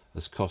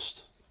has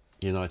cost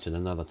United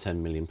another £10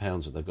 million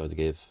that they've got to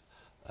give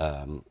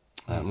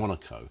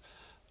Monaco.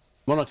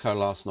 Monaco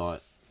last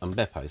night,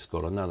 Mbappe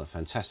scored another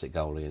fantastic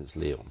goal against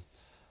Lyon.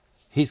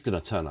 He's going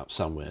to turn up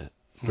somewhere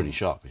pretty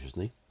sharpish,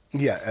 isn't he?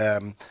 Yeah,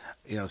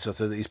 you know,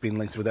 so he's been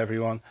linked with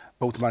everyone.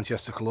 Both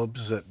Manchester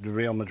clubs,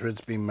 Real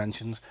Madrid's been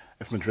mentioned.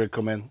 If Madrid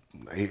come in,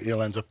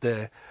 he'll end up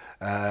there.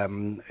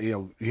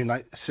 You know,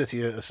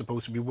 City are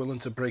supposed to be willing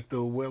to break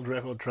the world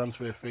record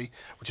transfer fee,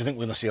 which I think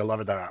we're going to see a lot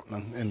of that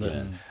happening in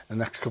the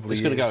next couple of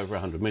years. It's going to go over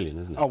 100 million,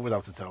 isn't it? Oh,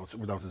 without a doubt,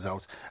 without a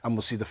doubt. And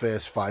we'll see the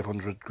first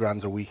 500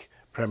 grand a week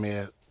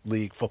Premier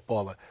League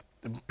footballer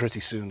pretty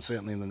soon,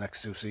 certainly in the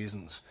next 2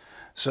 seasons.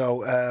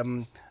 So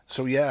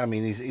yeah, I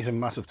mean, he's a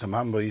massive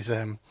man, but he's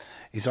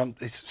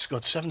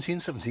got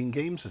 17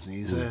 games, isn't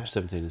he?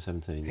 17 and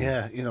 17.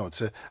 Yeah, you know,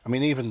 I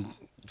mean, even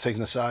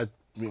taking aside,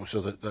 you know,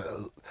 so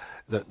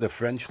the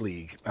French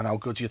league and how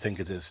good you think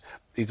it is,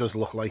 he does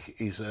look like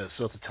he's a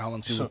sort of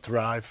talent who would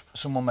thrive.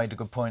 Someone made a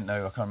good point,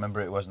 though, I can't remember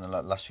who it was in the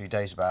last few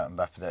days about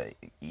Mbappe, that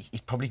he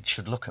probably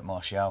should look at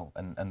Martial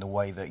and the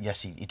way that,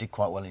 yes, he did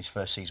quite well in his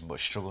first season, but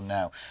struggled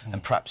now,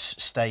 and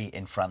perhaps stay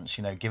in France,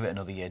 you know, give it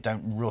another year.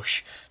 Don't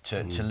rush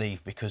to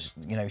leave, because,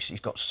 you know, he's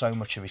got so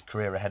much of his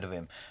career ahead of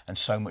him and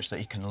so much that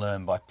he can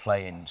learn by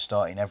playing,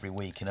 starting every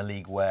week in a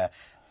league where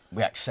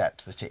we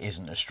accept that it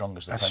isn't as strong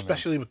as the Premier League.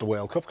 Especially with the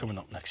World Cup coming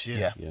up next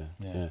year.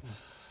 Yeah.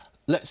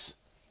 Let's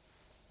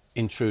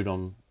intrude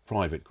on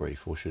private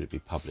grief, or should it be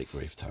public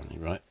grief, Tony,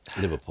 right?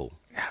 Liverpool.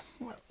 Yeah.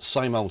 Well,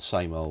 same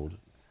old,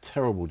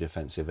 terrible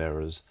defensive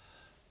errors,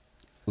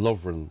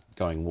 Lovren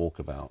going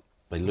walkabout,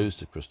 they lose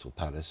to Crystal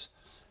Palace.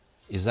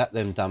 Is that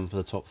them done for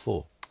the top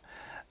 4?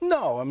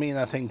 No, I mean,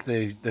 I think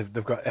they've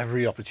got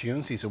every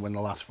opportunity to win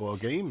the last 4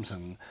 games,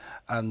 and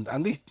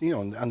they, you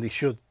know, and they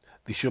should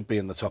be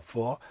in the top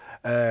 4.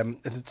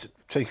 It'd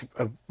take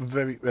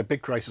a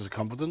big crisis of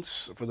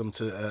confidence for them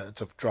to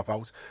drop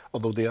out,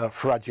 although they are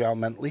fragile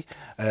mentally.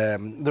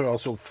 They're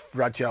also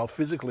fragile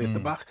physically at the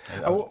back.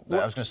 I was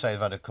going to say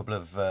they've had a couple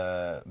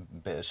of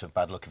bits of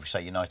bad luck. If we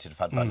say United have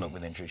had bad luck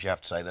with injuries, you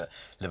have to say that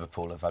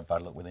Liverpool have had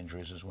bad luck with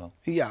injuries as well.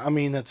 Yeah, I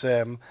mean, it's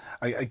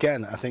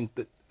again, I think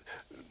that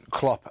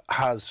Klopp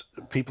has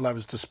people at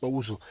his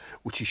disposal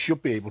which he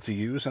should be able to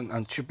use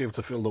and should be able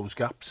to fill those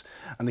gaps,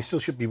 and they still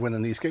should be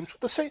winning these games.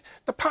 But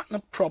the pattern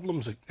of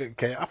problems,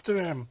 okay,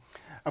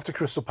 after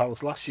Crystal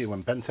Palace last year,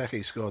 when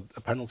Benteke scored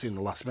a penalty in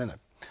the last minute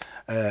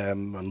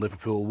and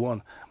Liverpool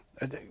won,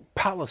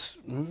 Palace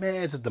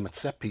murdered them at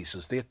set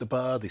pieces. They hit the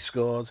bar, they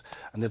scored,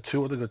 and they had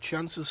 2 other good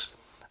chances.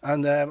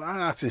 And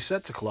I actually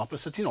said to Klopp, I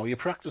said, you know, you're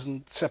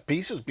practising set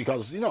pieces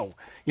because, you know,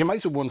 you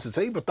might have won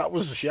today, but that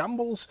was a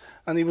shambles.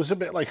 And he was a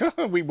bit like,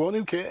 we won,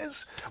 who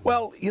cares?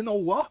 Well, you know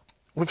what?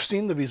 We've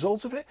seen the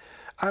results of it.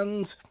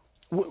 And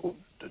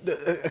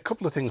a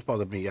couple of things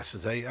bothered me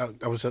yesterday.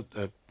 I was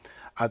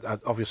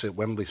obviously at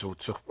Wembley, so it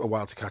took a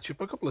while to catch up.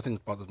 But a couple of things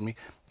bothered me.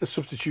 The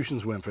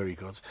substitutions weren't very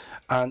good.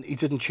 And he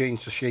didn't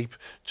change the shape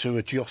to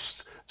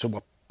adjust to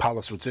what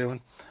Palace were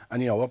doing.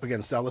 And, you know, up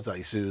against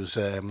Allardyce, who's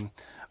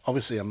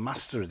obviously a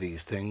master of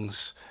these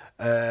things,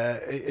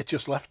 it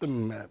just left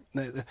them.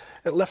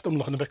 It left them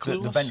looking a bit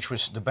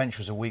clueless. The bench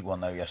was a weak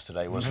one though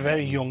yesterday, wasn't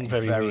very it? Young,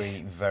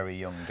 very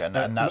young,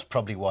 and that's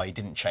probably why he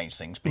didn't change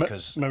things,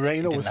 because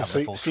Moreno was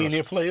a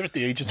senior player at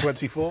the age of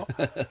 24.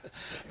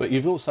 But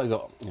you've also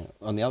got, you know,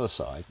 on the other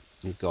side,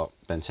 you've got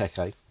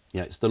Benteke. You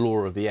know, it's the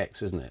law of the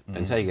X, isn't it?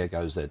 Benteke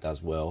goes there,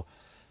 does well.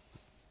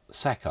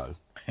 Sakho.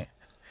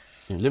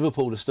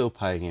 Liverpool are still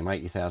paying him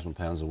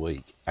 £80,000 a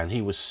week, and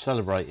he was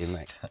celebrating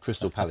that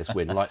Crystal Palace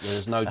win like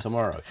there's no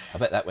tomorrow. I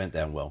bet that went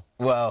down well.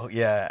 Well,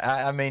 yeah.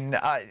 I mean,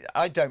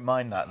 I don't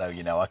mind that though.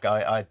 You know,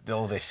 I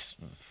all this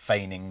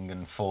feigning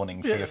and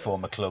fawning for your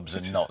former clubs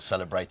and not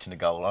celebrating a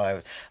goal.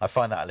 I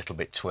find that a little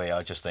bit twee.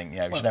 I just think,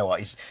 you know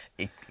what?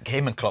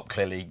 Him and Klopp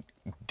clearly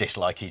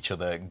dislike each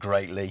other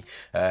greatly.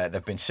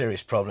 There've been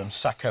serious problems.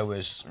 Sakho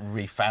has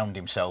refound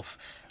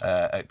himself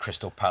at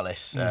Crystal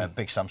Palace.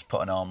 Big Sam's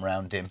put an arm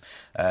around him.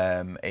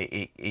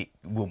 It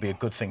will be a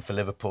good thing for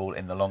Liverpool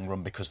in the long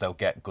run, because they'll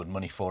get good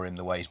money for him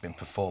the way he's been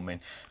performing.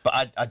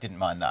 But I didn't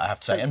mind that, I have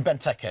to say. And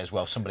Benteke as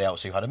well, somebody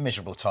else who had a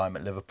miserable time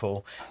at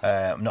Liverpool.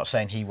 I'm not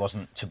saying he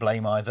wasn't to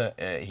blame either.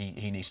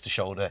 He needs to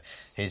shoulder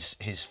his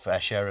fair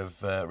share of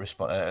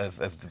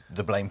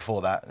the blame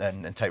for that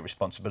and take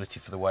responsibility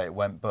for the way it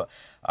went. But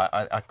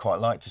I'd quite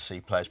like to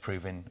see players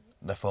proving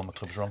their former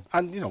clubs wrong,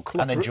 and, you know,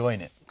 Klopp, and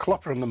enjoying it.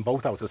 Klopp ran them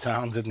both out of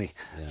town, didn't he?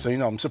 Yeah. So, you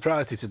know, I'm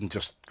surprised he didn't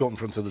just go in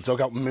front of the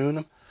dugout and moon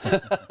them.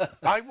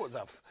 I would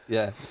have.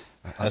 Yeah,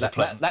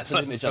 that's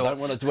an image I don't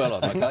want to dwell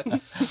on.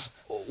 Okay.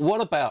 What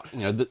about,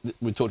 you know,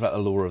 we talked about the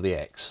law of the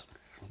X.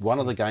 One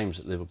of the games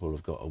that Liverpool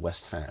have got at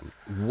West Ham.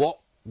 What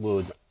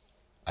would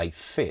a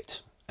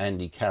fit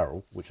Andy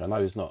Carroll, which I know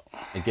is not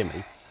a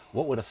gimme,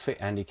 what would a fit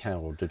Andy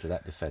Carroll do to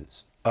that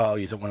defence? Oh,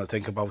 you don't want to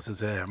think about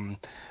it.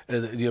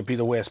 It'd be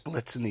the worst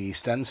blitz in the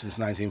East End since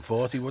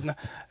 1940, wouldn't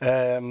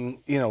it?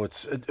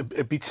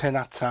 It'd be 10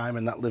 at time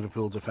in that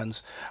Liverpool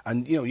defence.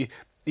 And, you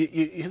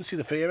can see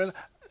the fear in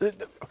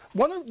it.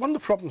 One of the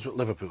problems with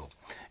Liverpool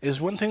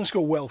is when things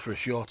go well for a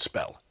short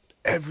spell,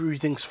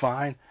 everything's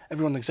fine.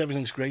 Everyone thinks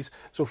everything's great.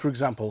 So, for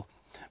example,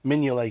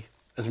 Mignolet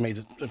has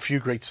made a few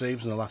great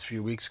saves in the last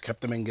few weeks,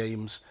 kept them in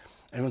games.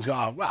 Everyone's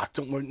going,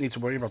 don't need to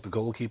worry about the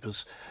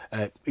goalkeepers.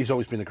 He's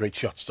always been a great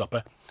shot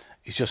stopper.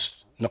 He's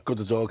just not good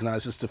at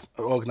organises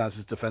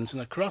defence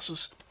and at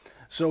crosses.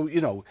 So,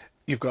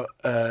 you've got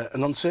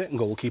an uncertain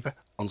goalkeeper,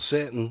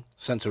 uncertain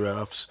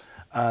centre-halves,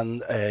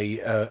 and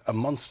a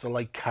monster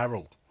like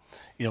Carroll,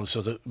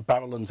 sort of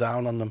barreling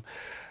down on them.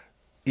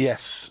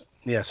 Yes,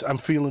 I'm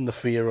feeling the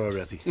fear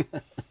already.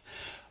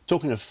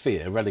 Talking of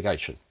fear,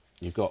 relegation.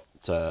 You've got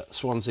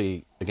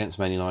Swansea against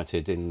Man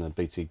United in the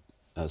BT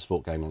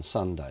Sport game on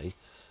Sunday.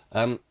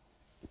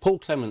 Paul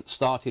Clement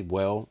started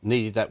well,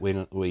 needed that win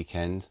at the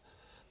weekend.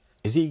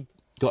 Has he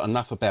got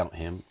enough about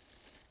him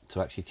to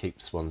actually keep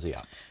Swansea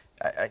up?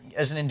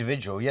 As an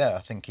individual, yeah, I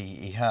think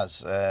he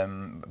has.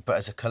 But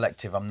as a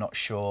collective, I'm not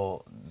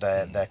sure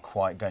they're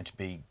quite going to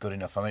be good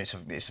enough. I mean, it's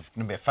going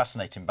to be a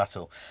fascinating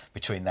battle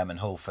between them and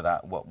Hull for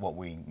that. What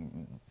we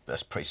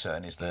that's pretty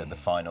certain is the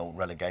final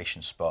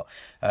relegation spot.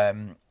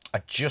 I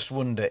just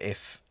wonder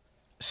if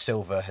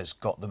Silva has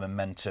got the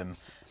momentum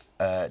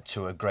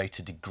to a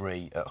greater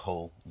degree at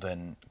Hull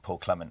than Paul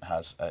Clement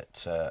has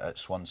at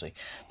Swansea.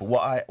 But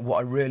what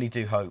I really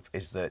do hope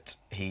is that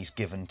he's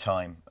given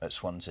time at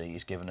Swansea.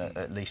 He's given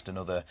at least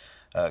another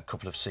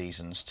couple of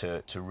seasons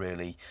to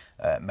really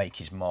make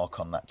his mark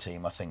on that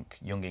team. I think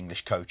young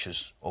English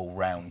coaches all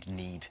round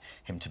need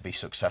him to be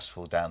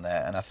successful down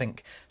there. And I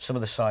think some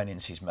of the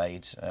signings he's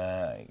made,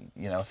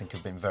 I think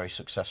have been very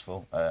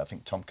successful. I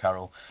think Tom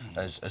Carroll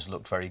has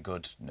looked very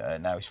good.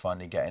 Now he's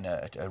finally getting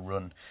a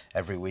run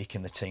every week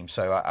in the team.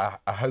 So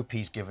I hope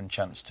he's given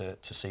chance to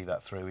see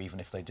that through, even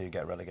if they do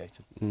get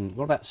relegated.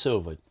 What about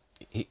Silva?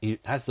 He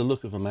has the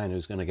look of a man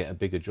who's going to get a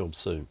bigger job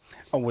soon.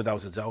 Oh,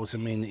 without a doubt. I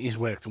mean, he's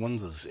worked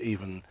wonders,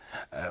 even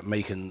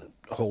making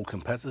Hull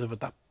competitive at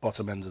that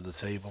bottom end of the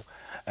table.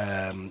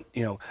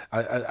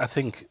 I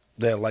think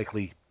they're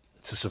likely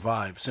to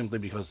survive simply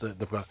because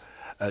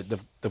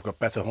they've got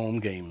better home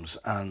games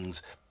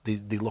and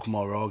they look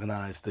more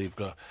organised. They've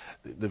got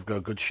a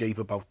good shape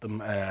about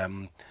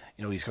them.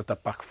 He's got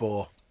that back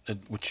four,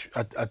 which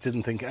I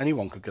didn't think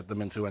anyone could get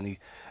them into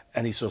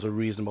any sort of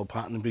reasonable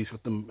pattern, but he's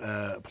got them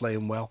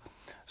playing well.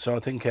 So I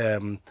think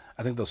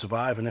they'll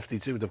survive, and if they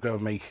do, they've got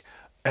to make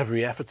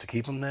every effort to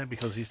keep him there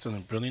because he's done a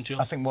brilliant job.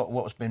 I think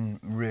what's been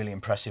really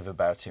impressive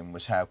about him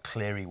was how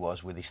clear he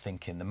was with his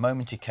thinking. The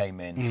moment he came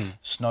in,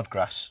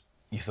 Snodgrass,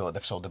 you thought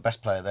they've sold the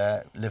best player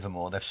there.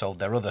 Livermore, they've sold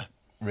their other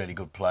really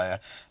good player.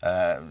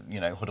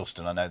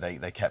 Huddleston, I know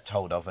they kept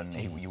hold of, and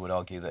you would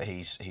argue that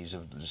he's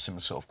a similar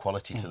sort of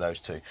quality to those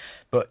two.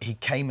 But he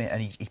came in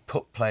and he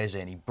put players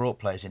in, he brought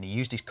players in, he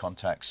used his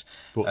contacts.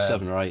 Brought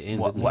 7 or 8 in.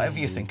 Whatever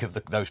you think of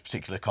those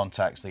particular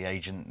contacts, the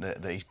agent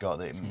that he's got,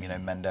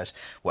 Mendes,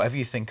 whatever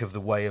you think of the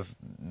way of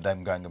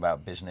them going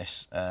about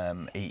business,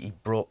 he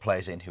brought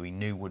players in who he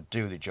knew would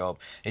do the job.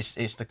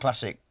 It's the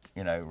classic,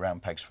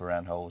 round pegs for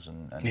round holes,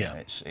 and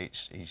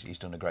he's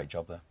done a great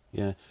job there.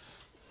 Yeah.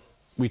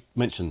 We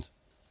mentioned,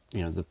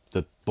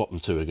 the bottom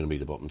two are going to be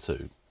the bottom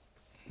two.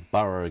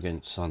 Borough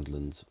against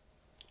Sunderland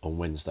on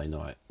Wednesday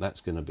night. That's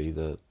going to be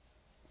the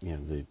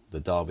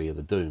derby of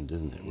the doomed,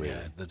 isn't it? Really?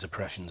 Yeah, the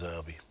depression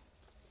derby.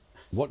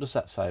 What does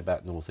that say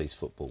about North East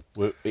football?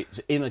 It's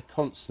in a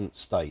constant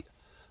state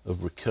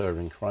of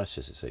recurring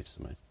crisis, it seems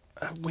to me.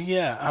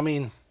 I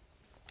mean,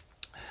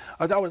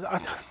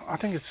 I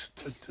think it's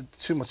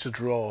too much to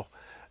draw.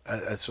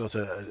 Sort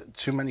of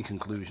too many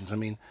conclusions. I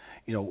mean,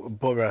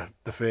 Borough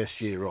the first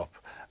year up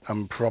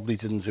and probably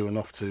didn't do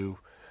enough to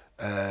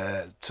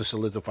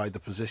solidify the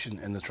position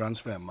in the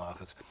transfer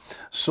market.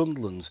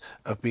 Sunderland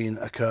have been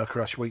a car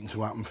crash waiting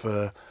to happen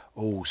for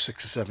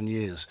 6 or 7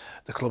 years.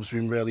 The club's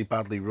been really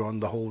badly run.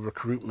 The whole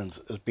recruitment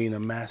has been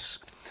a mess.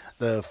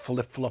 They're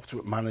flip-flopped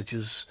with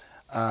managers,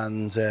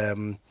 and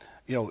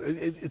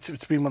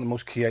it's been one of the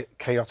most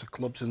chaotic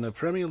clubs in the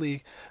Premier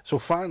League. So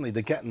finally,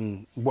 they're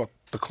getting what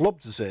the club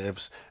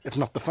deserves, if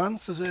not the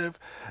fans deserve.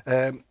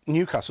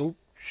 Newcastle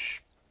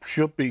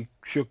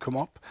should come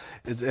up,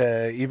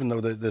 even though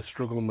they're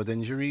struggling with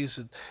injuries.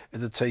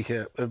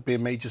 It'd be a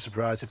major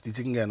surprise if they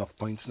didn't get enough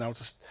points now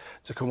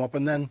to come up.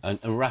 And then and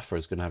Rafa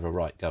is going to have a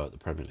right go at the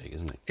Premier League,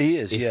 isn't he? He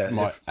is, if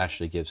Mike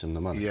Ashley gives him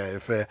the money. Yeah,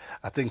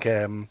 I think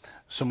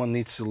someone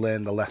needs to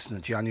learn the lesson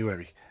of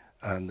January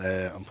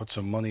and put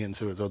some money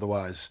into it.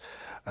 Otherwise,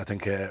 I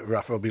think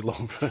Rafa will be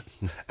looking for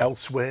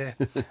elsewhere.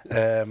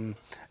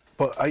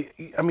 But I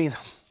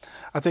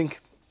think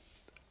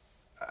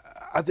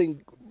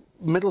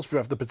Middlesbrough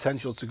have the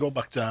potential to go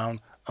back down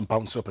and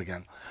bounce up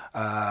again.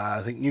 I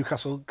think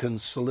Newcastle can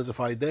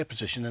solidify their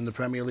position in the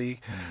Premier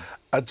League.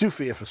 I do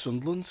fear for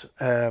Sunderland,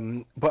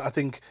 but I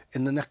think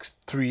in the next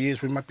 3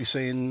 years we might be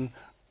saying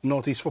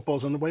North East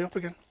football's on the way up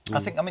again. I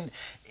think, I mean,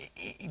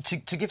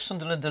 to give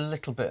Sunderland a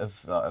little bit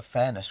of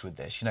fairness with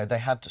this, you know, they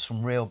had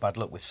some real bad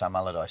luck with Sam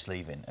Allardyce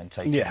leaving and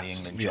taking the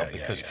England job,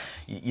 because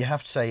you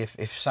have to say,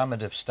 if Sam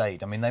had have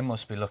stayed, I mean, they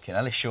must be looking,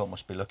 Ellis Short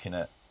must be looking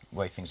at the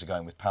way things are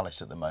going with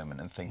Palace at the moment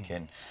and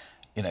thinking,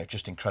 you know,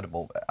 just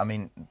incredible. I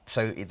mean,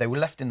 so they were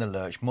left in the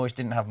lurch. Moyes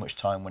didn't have much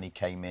time when he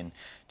came in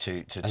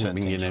to turn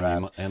things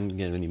around. Haven't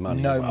given any money.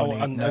 No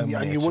money.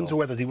 And you wonder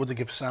whether they would have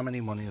given Sam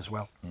any money as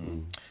well.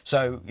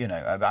 So, you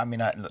know, I mean,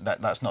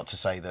 that's not to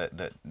say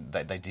that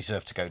they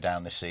deserve to go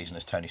down this season.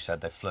 As Tony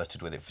said, they've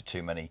flirted with it for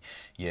too many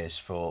years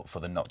for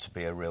there not to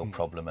be a real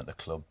problem at the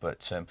club.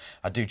 But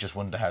I do just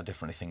wonder how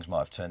differently things might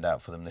have turned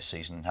out for them this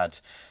season had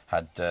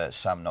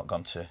Sam not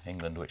gone to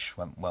England, which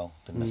went well,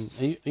 didn't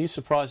it? Are you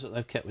surprised that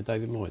they've kept with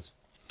David Moyes?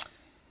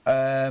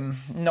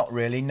 Not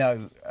really,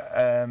 no,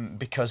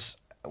 because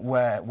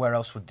where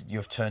else would you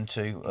have turned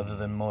to other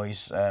than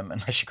Moyes,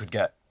 unless you could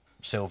get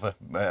Silva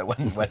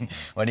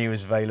when he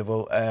was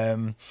available,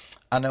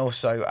 and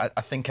also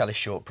I think Ellis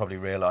Short probably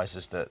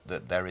realises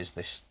that there is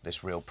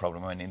this real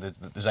problem. I mean, there's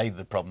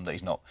the problem that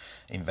he's not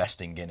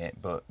investing in it,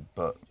 but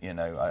you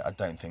know, I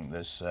don't think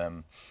there's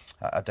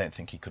I don't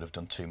think he could have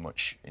done too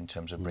much in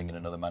terms of bringing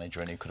another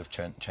manager in who could have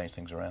changed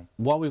things around.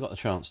 While we've got the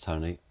chance,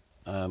 Tony,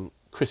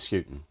 Chris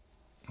Hughton,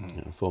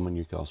 former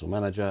Newcastle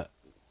manager,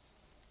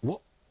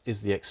 what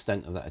is the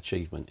extent of that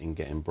achievement in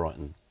getting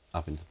Brighton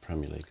up into the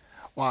Premier League?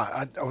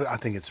 Well, I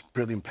think it's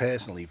brilliant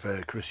personally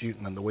for Chris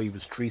Hughton and the way he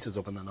was treated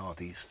up in the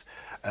North East.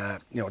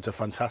 You know, it's a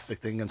fantastic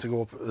thing, and to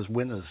go up as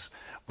winners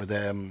with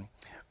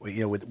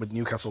with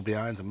Newcastle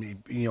behind him,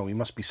 you know, he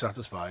must be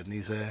satisfied. And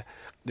he's a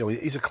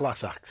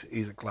class act.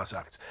 He's a class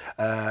act.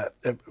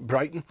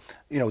 Brighton,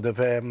 you know,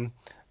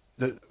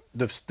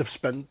 they've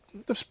spent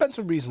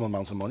a reasonable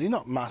amount of money,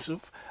 not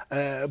massive,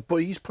 but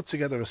he's put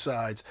together a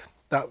side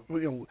that, you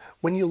know,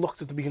 when you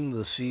looked at the beginning of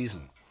the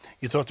season,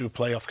 you thought they were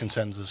playoff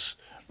contenders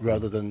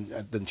rather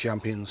than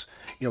champions.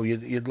 You know,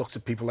 you'd looked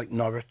at people like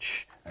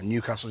Norwich and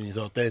Newcastle, and you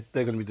thought they're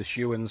going to be the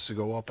shoo-ins to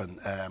go up.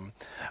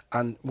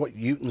 And what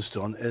Hughton's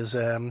done is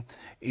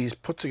he's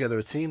put together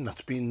a team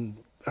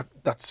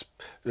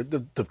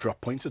they've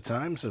dropped points at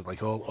times,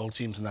 like all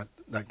teams in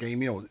that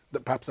game. You know,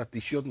 perhaps that they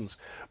shouldn't,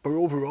 but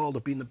overall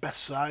they've been the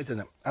best side in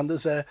it. And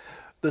there's a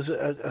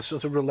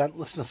sort of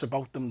relentlessness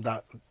about them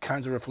that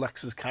kind of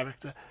reflects his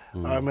character.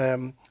 I've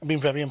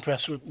been very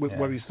impressed with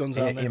what he's done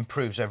down there. He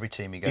improves every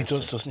team he goes to. He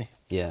does, doesn't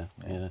he? Yeah.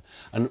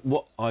 And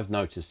what I've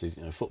noticed is,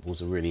 you know,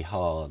 football's a really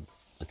hard,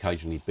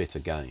 occasionally bitter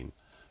game,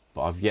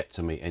 but I've yet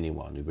to meet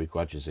anyone who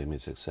begrudges him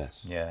his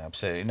success. Yeah,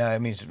 absolutely. No, I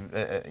mean,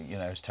 you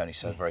know, as Tony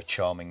said, a very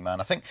charming man.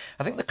 I think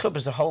the club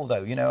as a whole,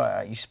 though, you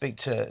know, you speak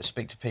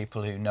to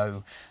people who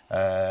know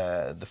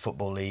the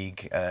Football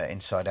League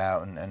inside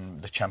out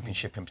and the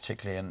Championship in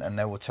particular, and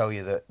they will tell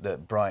you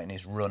that Brighton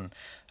is run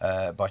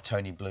by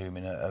Tony Bloom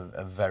in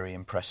a very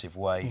impressive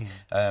way.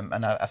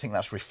 And I think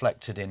that's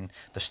reflected in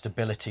the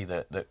stability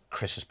that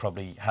Chris has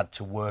probably had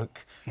to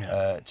work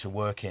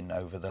in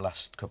over the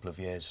last couple of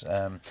years.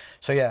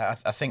 So yeah,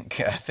 I think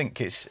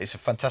it's a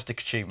fantastic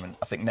achievement.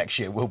 I think next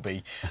year will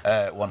be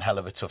one hell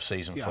of a tough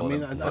season for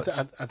them.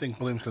 I think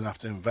Bloom's going to have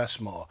to invest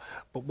more.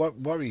 But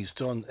what he's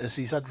done is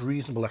he's had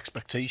reasonable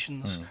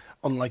expectations,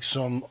 unlike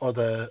some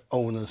other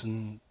owners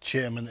and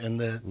chairmen in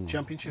the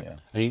Championship. Yeah.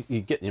 And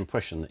you get the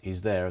impression that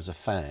he's there as a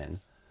fan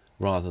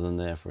rather than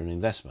there for an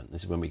investment.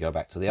 This is when we go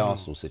back to the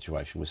Arsenal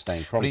situation with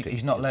Stan Kroenke. But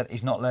he's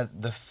not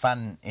let the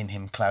fan in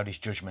him cloud his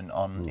judgment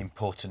on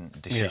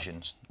important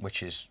decisions,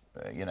 which is,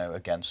 you know,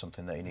 again,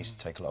 something that he needs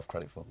to take a lot of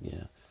credit for.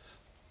 Yeah.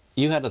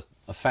 You had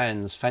a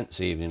fan's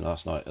fancy evening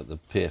last night at the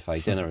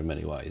PFA dinner in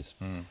many ways.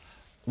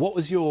 What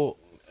was your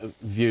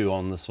view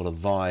on the sort of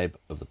vibe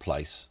of the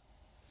place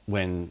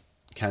when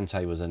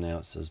Kante was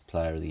announced as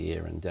Player of the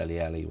Year and Dele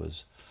Alli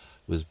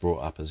was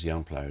brought up as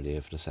Young Player of the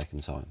Year for the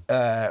second time?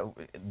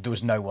 There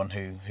was no one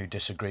who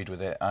disagreed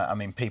with it. I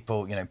mean,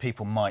 people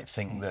might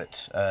think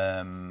that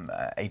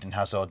Eden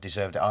Hazard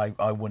deserved it.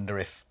 I wonder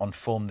if on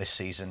form this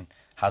season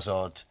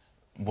Hazard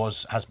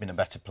has been a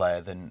better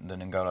player than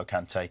N'Golo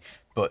Kante,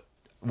 but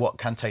what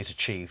Kante's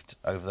achieved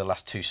over the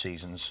last two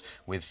seasons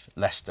with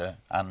Leicester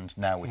and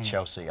now with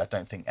Chelsea, I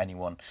don't think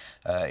anyone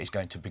is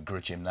going to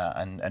begrudge him that.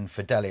 And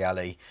for Dele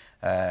Alli,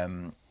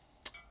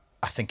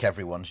 I think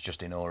everyone's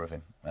just in awe of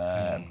him.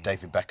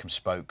 David Beckham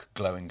spoke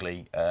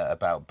glowingly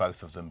about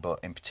both of them,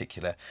 but in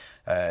particular,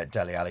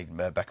 Dele Alli.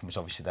 Beckham was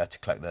obviously there to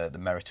collect the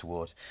Merit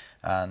Award,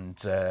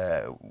 and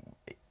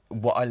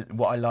what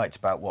I liked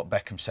about what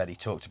Beckham said, he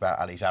talked about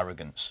Ali's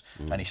arrogance,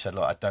 and he said,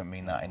 look, I don't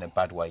mean that in a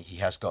bad way. He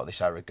has got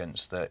this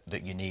arrogance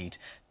that you need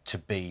to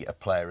be a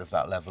player of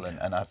that level,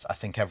 and I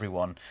think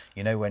everyone,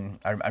 you know, when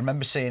I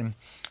remember seeing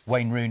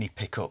Wayne Rooney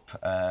pick up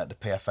the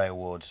PFA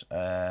Awards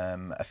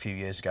a few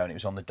years ago, and it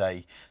was on the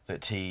day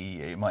that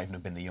it might even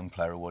have been the Young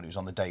Player Award. It was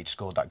on the day he'd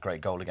scored that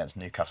great goal against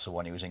Newcastle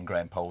when he was in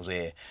Graham Poll's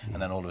ear,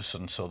 and then all of a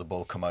sudden saw the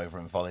ball come over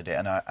and volleyed it.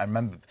 And I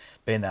remember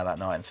being there that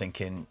night and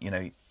thinking, you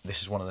know,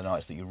 this is one of the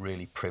nights that you're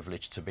really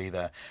privileged to be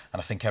there.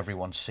 And I think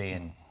everyone's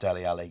seeing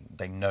Dele Alli.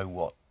 They know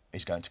what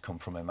is going to come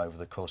from him over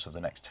the course of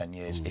the next 10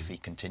 years if he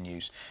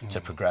continues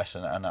to progress.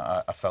 And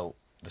I felt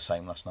the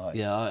same last night.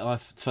 Yeah, I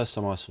first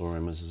time I saw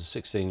him was as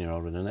a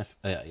 16-year-old in a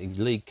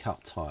League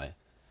Cup tie,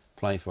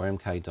 playing for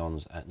MK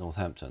Dons at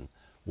Northampton,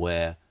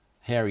 where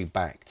Harry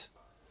backed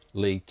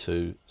League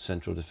Two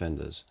central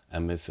defenders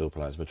and midfield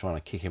players were trying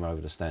to kick him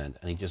over the stand,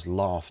 and he just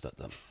laughed at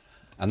them.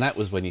 And that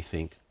was when you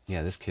think,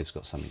 yeah, this kid's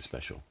got something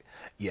special.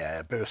 Yeah,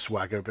 a bit of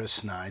swagger, a bit of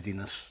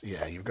snidiness.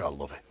 Yeah, you've got to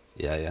love it.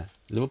 Yeah.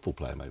 Liverpool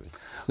player, maybe.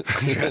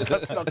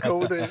 Let's not go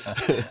with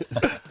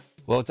it.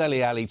 Well,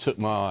 Dele Alli took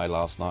my eye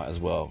last night as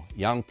well.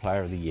 Young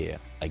Player of the Year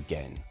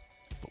again.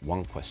 But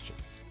one question,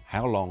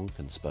 how long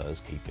can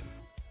Spurs keep him?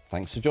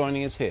 Thanks for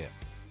joining us here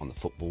on the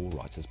Football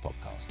Writers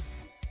Podcast.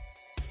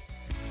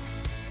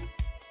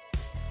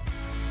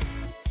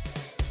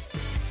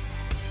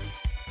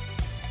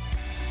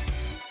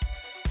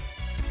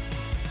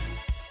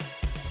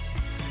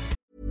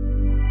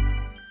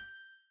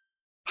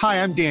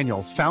 Hi, I'm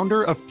Daniel,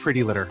 founder of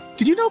Pretty Litter.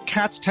 Did you know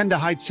cats tend to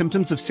hide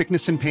symptoms of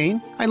sickness and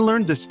pain? I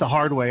learned this the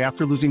hard way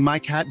after losing my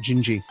cat,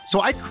 Gingy. So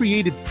I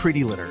created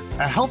Pretty Litter,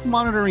 a health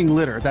monitoring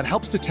litter that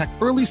helps detect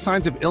early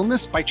signs of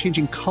illness by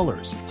changing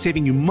colors,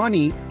 saving you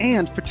money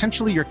and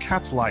potentially your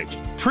cat's life.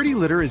 Pretty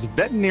Litter is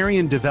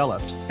veterinarian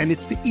developed, and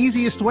it's the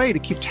easiest way to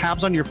keep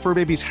tabs on your fur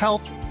baby's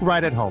health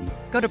right at home.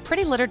 Go to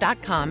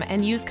prettylitter.com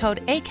and use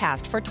code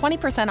ACAST for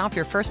 20% off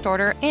your first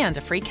order and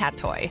a free cat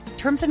toy.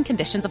 Terms and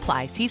conditions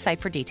apply. See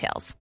site for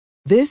details.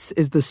 This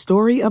is the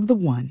story of the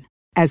one.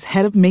 As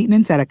head of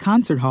maintenance at a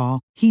concert hall,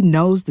 he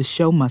knows the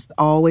show must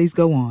always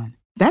go on.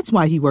 That's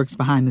why he works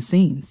behind the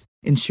scenes,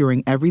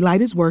 ensuring every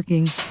light is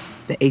working,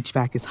 the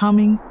HVAC is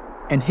humming,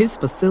 and his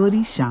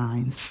facility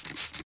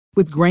shines.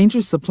 With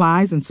Grainger's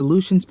supplies and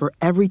solutions for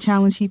every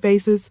challenge he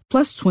faces,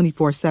 plus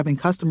 24/7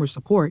 customer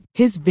support,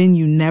 his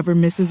venue never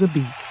misses a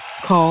beat.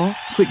 Call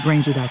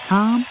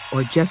quickgrainger.com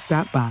or just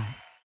stop by.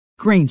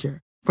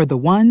 Grainger, for the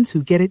ones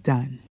who get it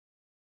done.